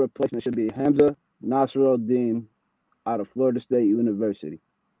Milano replacement should be Hamza Nasruddin out of Florida State University.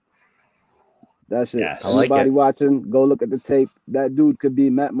 That's it. Yes. Everybody watching, go look at the tape. That dude could be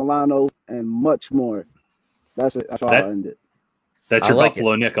Matt Milano and much more. That's it. That's all I'll end it. That's your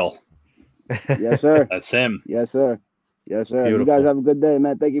Buffalo nickel. Yes, sir. That's him. Yes, sir. Yes, sir. Beautiful. You guys have a good day,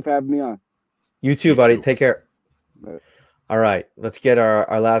 man. Thank you for having me on. You too, buddy. Take care. All right. Let's get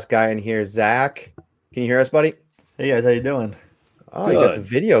our last guy in here. Zach, can you hear us, buddy? Hey, guys. How you doing? Oh, you got the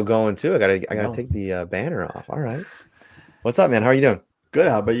video going, too. I gotta take the banner off. All right. What's up, man? How are you doing? Good.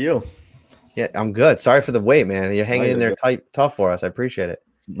 How about you? Yeah, I'm good. Sorry for the wait, man. You're hanging in there tough for us. I appreciate it.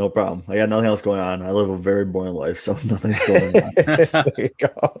 No problem. I got nothing else going on. I live a very boring life, so nothing's going on. There you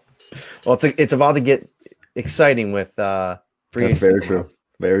go. Well, it's about to get exciting with free agency. That's very true.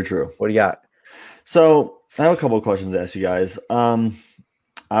 Very true. What do you got? So I have a couple of questions to ask you guys.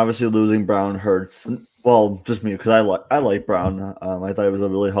 Obviously, losing Brown hurts. Well, just me, because I like Brown. I thought he was a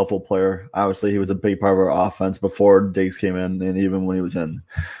really helpful player. Obviously, he was a big part of our offense before Diggs came in, and even when he was in.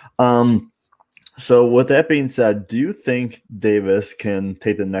 So with that being said, do you think Davis can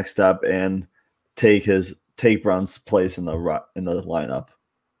take the next step and take Brown's place in the lineup?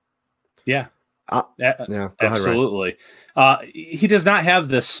 Yeah. Yeah, absolutely. He does not have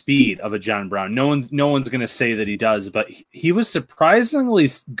the speed of a John Brown. No one's going to say that he does, but he was surprisingly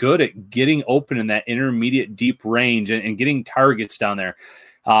good at getting open in that intermediate deep range and getting targets down there.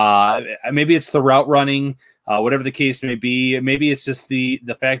 Maybe it's the route running. Whatever the case may be, maybe it's just the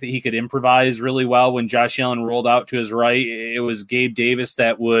fact that he could improvise really well. When Josh Allen rolled out to his right, it was Gabe Davis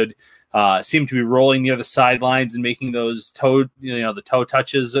that would seem to be rolling near the sidelines and making those the toe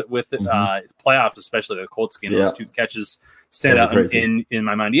touches with playoffs, especially the Colts game. Those 2 catches stand out in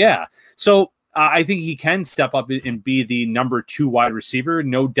my mind. Yeah. So I think he can step up and be the number 2 wide receiver.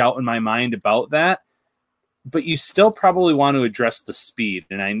 No doubt in my mind about that. but you still probably want to address the speed.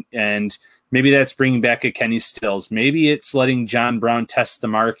 And maybe that's bringing back a Kenny Stills. Maybe it's letting John Brown test the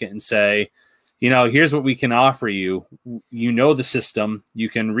market and say, here's what we can offer you. The system. You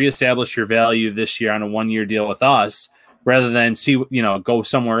can reestablish your value this year on a 1-year deal with us rather than go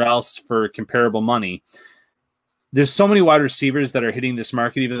somewhere else for comparable money. There's so many wide receivers that are hitting this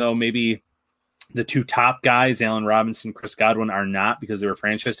market, even though maybe the two top guys, Allen Robinson, Chris Godwin, are not because they were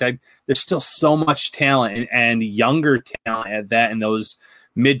franchise tag. There's still so much talent and younger talent at that in those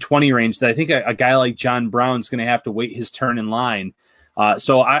mid-20 range that I think a guy like John Brown's going to have to wait his turn in line.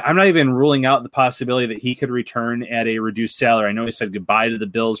 So I'm not even ruling out the possibility that he could return at a reduced salary. I know he said goodbye to the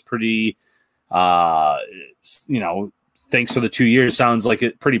Bills pretty, thanks for the 2 years. Sounds like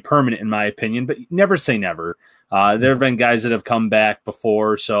it pretty permanent in my opinion, but never say never. There have been guys that have come back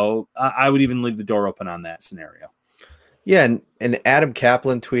before, so I would even leave the door open on that scenario. Yeah, and Adam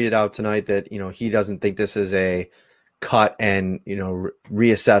Kaplan tweeted out tonight that he doesn't think this is a cut and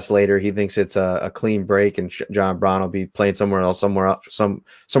reassess later. He thinks it's a clean break, and John Brown will be playing somewhere else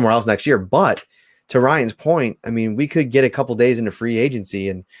next year. But to Ryan's point, I mean, we could get a couple days into free agency,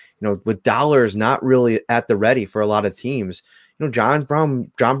 and with dollars not really at the ready for a lot of teams, John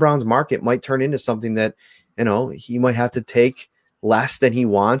Brown's market might turn into something that he might have to take less than he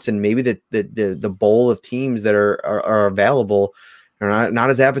wants, and maybe the bowl of teams that are available are not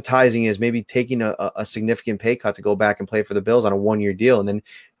as appetizing as maybe taking a significant pay cut to go back and play for the Bills on a 1-year deal, and then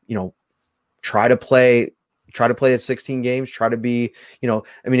try to play at 16 games, try to be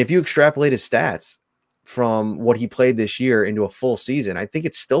if you extrapolate his stats from what he played this year into a full season, I think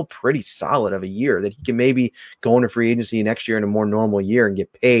it's still pretty solid of a year that he can maybe go into free agency next year in a more normal year and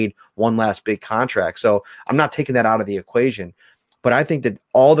get paid one last big contract. So I'm not taking that out of the equation, but I think that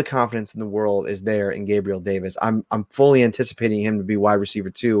all the confidence in the world is there in Gabriel Davis. I'm fully anticipating him to be wide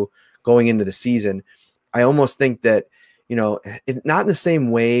receiver 2 going into the season. I almost think that, not in the same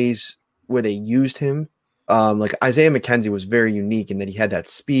ways where they used him. Like Isaiah McKenzie was very unique in that he had that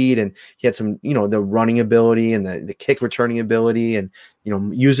speed and he had some, the running ability and the kick returning ability and,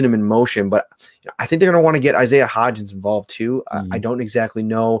 using him in motion. But I think they're going to want to get Isaiah Hodgins involved too. I don't exactly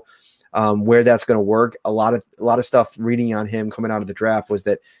know where that's going to work. A lot of stuff reading on him coming out of the draft was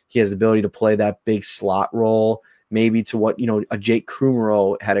that he has the ability to play that big slot role, maybe to what, a Jake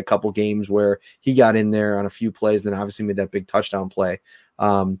Krumero had a couple games where he got in there on a few plays and then obviously made that big touchdown play.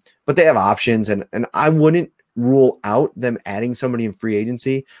 But they have options, and I wouldn't rule out them adding somebody in free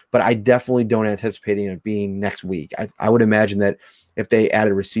agency, but I definitely don't anticipate it being next week. I would imagine that if they add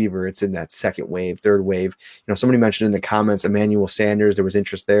a receiver, it's in that second wave, third wave. Somebody mentioned in the comments, Emmanuel Sanders, there was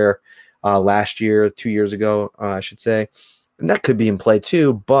interest there last year, 2 years ago, I should say. And that could be in play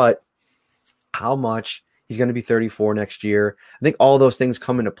too, but how much? He's going to be 34 next year. I think all those things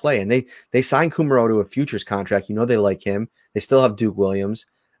come into play. And they signed Kumaro to a futures contract. They like him. They still have Duke Williams.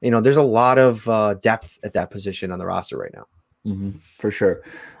 There's a lot of depth at that position on the roster right now. Mm-hmm, for sure.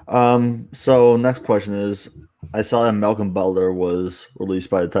 So next question is, I saw that Malcolm Butler was released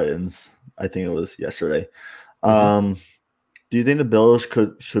by the Titans. I think it was yesterday. Do you think the Bills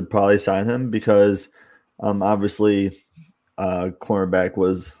should probably sign him? Because obviously cornerback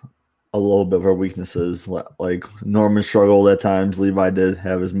was a little bit of our weaknesses. Like Norman struggled at times. Levi did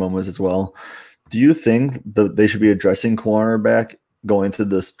have his moments as well. Do you think that they should be addressing cornerback going into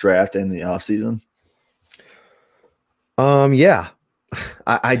this draft and the offseason? Yeah.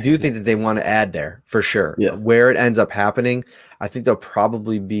 I do think that they want to add there for sure. Yeah. Where it ends up happening, I think they'll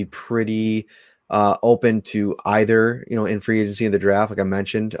probably be pretty open to either, in free agency in the draft, like I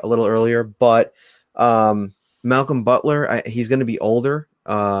mentioned a little earlier. But Malcolm Butler, he's going to be older.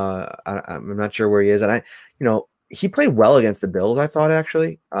 I'm not sure where he is. And he played well against the Bills, I thought,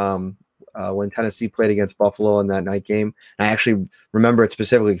 actually, when Tennessee played against Buffalo in that night game. And I actually remember it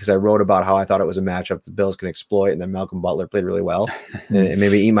specifically because I wrote about how I thought it was a matchup the Bills can exploit, and then Malcolm Butler played really well. and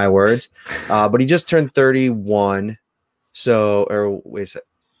maybe eat my words. But he just turned 31.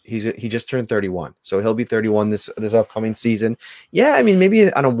 He just turned 31, so he'll be 31 this upcoming season. Yeah, I mean,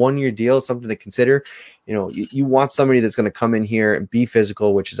 maybe on a 1-year deal is something to consider. You want somebody that's going to come in here and be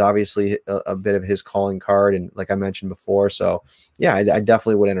physical, which is obviously a bit of his calling card, and like I mentioned before. So yeah, I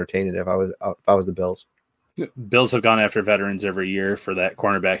definitely would entertain it if I was the Bills. Bills have gone after veterans every year for that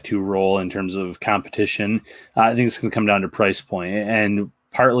cornerback 2 role in terms of competition. I think it's going to come down to price point, and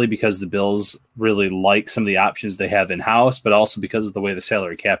partly because the Bills really like some of the options they have in-house, but also because of the way the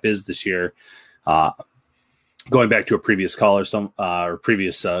salary cap is this year. Going back to a previous caller,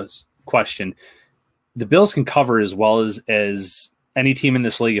 previous question, the Bills can cover as well as any team in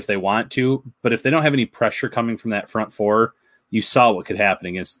this league if they want to, but if they don't have any pressure coming from that front four, you saw what could happen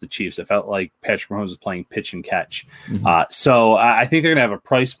against the Chiefs. It felt like Patrick Mahomes was playing pitch and catch. So I think they're going to have a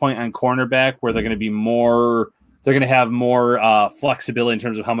price point on cornerback where they're going to be more. They're going to have more flexibility in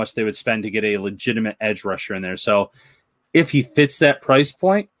terms of how much they would spend to get a legitimate edge rusher in there. So if he fits that price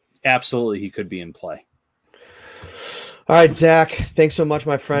point, absolutely he could be in play. All right, Zach, thanks so much,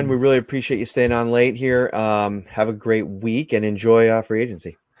 my friend. We really appreciate you staying on late here. Have a great week and enjoy free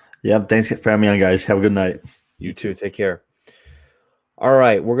agency. Yep. Thanks for having me on, guys. Have a good night. You too. Take care. All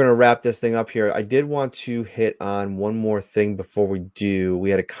right, we're going to wrap this thing up here. I did want to hit on one more thing before we do. We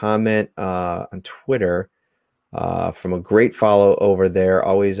had a comment on Twitter from a great follow over there,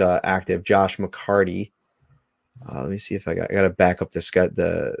 always active, Josh McCarty. Let me see if I got to back up this guy.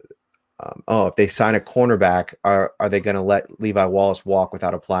 If they sign a cornerback, are they going to let Levi Wallace walk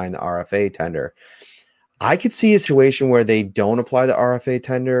without applying the RFA tender? I could see a situation where they don't apply the RFA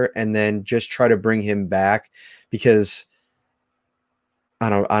tender and then just try to bring him back, because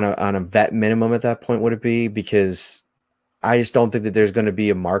on a vet minimum at that point, would it be? Because I just don't think that there's going to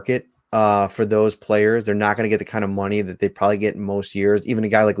be a market for those players. They're not going to get the kind of money that they probably get in most years. Even a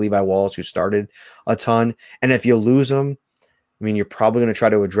guy like Levi Wallace, who started a ton, and if you lose him, I mean, you're probably going to try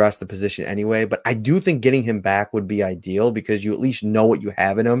to address the position anyway, but I do think getting him back would be ideal because you at least know what you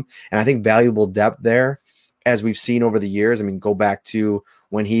have in him. And I think valuable depth there, as we've seen over the years. I mean, go back to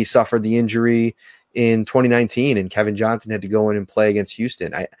when he suffered the injury in 2019 and Kevin Johnson had to go in and play against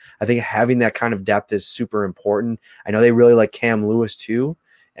Houston. I think having that kind of depth is super important. I know they really like Cam Lewis too,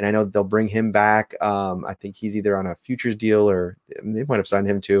 and I know they'll bring him back. I think he's either on a futures deal or they might have signed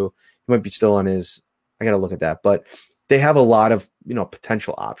him too. He might be still on his, I got to look at that, but they have a lot of,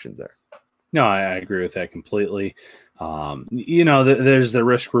 potential options there. No, I agree with that completely. There's the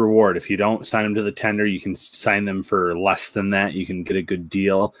risk reward. If you don't sign them to the tender, you can sign them for less than that. You can get a good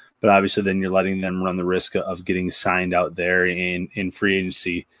deal, but obviously then you're letting them run the risk of getting signed out there in free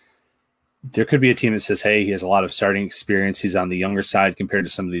agency. There could be a team that says, hey, he has a lot of starting experience. He's on the younger side compared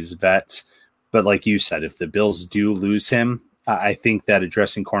to some of these vets. But like you said, if the Bills do lose him, I think that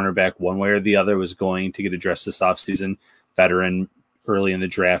addressing cornerback one way or the other was going to get addressed this offseason. Veteran early in the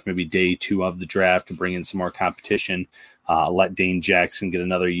draft, maybe day 2 of the draft, to bring in some more competition. Let Dane Jackson get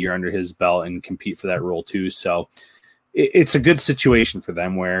another year under his belt and compete for that role too. So it's a good situation for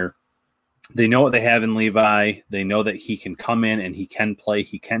them where they know what they have in Levi. They know that he can come in and he can play,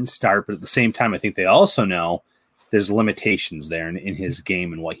 he can start. But at the same time, I think they also know there's limitations there in his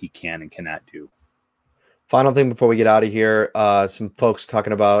game and what he can and cannot do. Final thing before we get out of here, some folks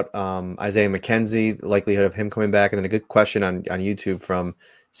talking about Isaiah McKenzie, the likelihood of him coming back, and then a good question on YouTube from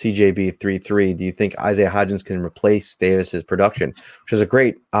CJB33. Do you think Isaiah Hodgins can replace Davis's production? Which is a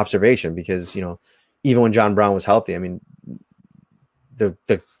great observation because, even when John Brown was healthy, I mean, the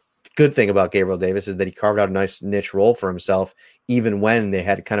good thing about Gabriel Davis is that he carved out a nice niche role for himself, even when they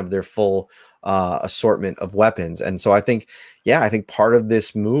had kind of their full assortment of weapons. And so I think part of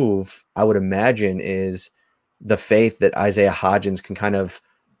this move, I would imagine, is the faith that Isaiah Hodgins can kind of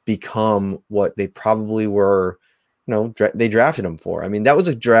become what they probably were, they drafted him for. I mean, that was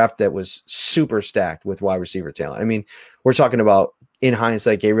a draft that was super stacked with wide receiver talent. I mean, we're talking about, in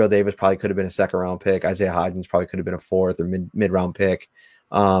hindsight, Gabriel Davis probably could have been a 2nd round pick. Isaiah Hodgins probably could have been a 4th or mid round pick.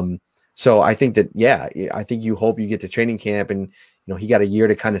 So I think that, I think you hope you get to training camp and, he got a year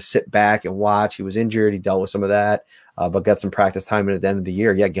to kind of sit back and watch. He was injured. He dealt with some of that, but got some practice time at the end of the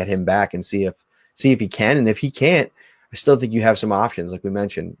year. Get him back and see if he can. And if he can't, I still think you have some options, like we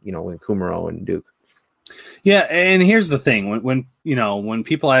mentioned, with Kumaro and Duke. Yeah, and here's the thing: when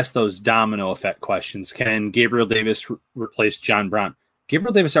people ask those domino effect questions, can Gabriel Davis replace John Brown?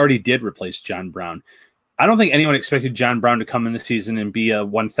 Gabriel Davis already did replace John Brown. I don't think anyone expected John Brown to come in the season and be a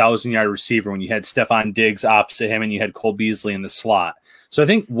 1,000-yard receiver when you had Stephon Diggs opposite him and you had Cole Beasley in the slot. So I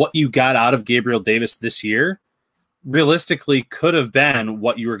think what you got out of Gabriel Davis this year realistically could have been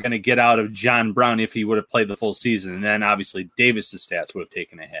what you were going to get out of John Brown if he would have played the full season. And then obviously Davis's stats would have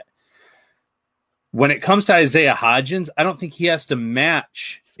taken a hit. When it comes to Isaiah Hodgins, I don't think he has to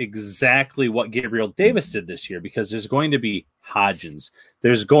match exactly what Gabriel Davis did this year because there's going to be Hodgins.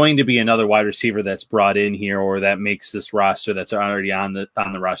 There's going to be another wide receiver that's brought in here or that makes this roster that's already on the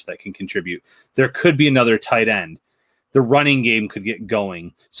roster that can contribute. There could be another tight end. The running game could get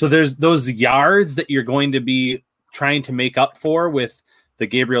going. So there's those yards that you're going to be trying to make up for with the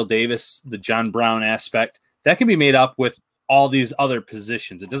Gabriel Davis, the John Brown aspect. That can be made up with all these other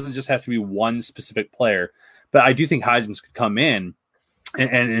positions. It doesn't just have to be one specific player. But I do think Hodgins could come in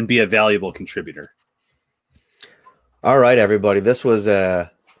and be a valuable contributor. All right, everybody. This was this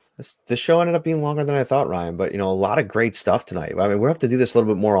show ended up being longer than I thought, Ryan, but a lot of great stuff tonight. I mean, we'll have to do this a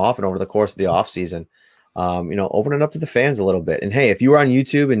little bit more often over the course of the off season. open it up to the fans a little bit. And hey, if you are on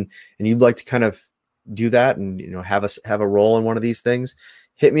YouTube and you'd like to kind of do that and have a role in one of these things,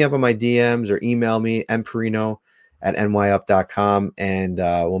 hit me up on my DMs or email me mperino@nyup.com, and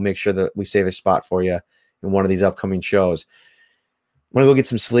we'll make sure that we save a spot for you in one of these upcoming shows. I'm gonna go get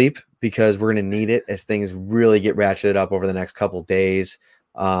some sleep because we're gonna need it as things really get ratcheted up over the next couple of days.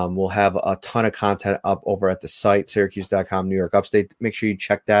 We'll have a ton of content up over at the site, Syracuse.com, New York Upstate. Make sure you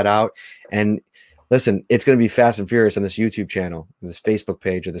check that out. And listen, it's going to be fast and furious on this YouTube channel, this Facebook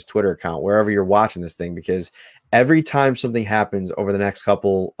page, or this Twitter account, wherever you're watching this thing, because every time something happens over the next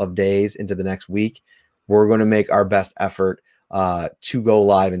couple of days into the next week, we're going to make our best effort to go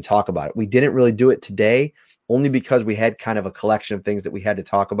live and talk about it. We didn't really do it today, only because we had kind of a collection of things that we had to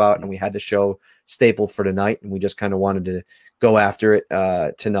talk about, and we had the show stapled for tonight, and we just kind of wanted to go after it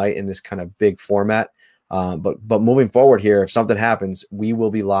tonight in this kind of big format. But moving forward here, if something happens, we will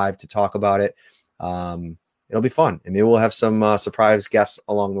be live to talk about it. It'll be fun, and maybe we'll have some surprise guests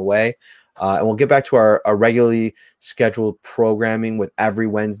along the way. And we'll get back to our regularly scheduled programming with every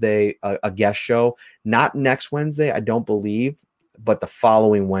Wednesday a guest show. Not next Wednesday, I don't believe, but the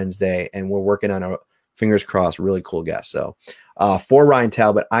following Wednesday, and we're working on a fingers crossed, really cool guest. So for Ryan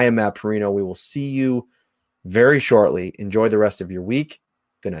Talbot, I am Matt Perino. We will see you very shortly. Enjoy the rest of your week.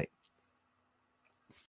 Good night.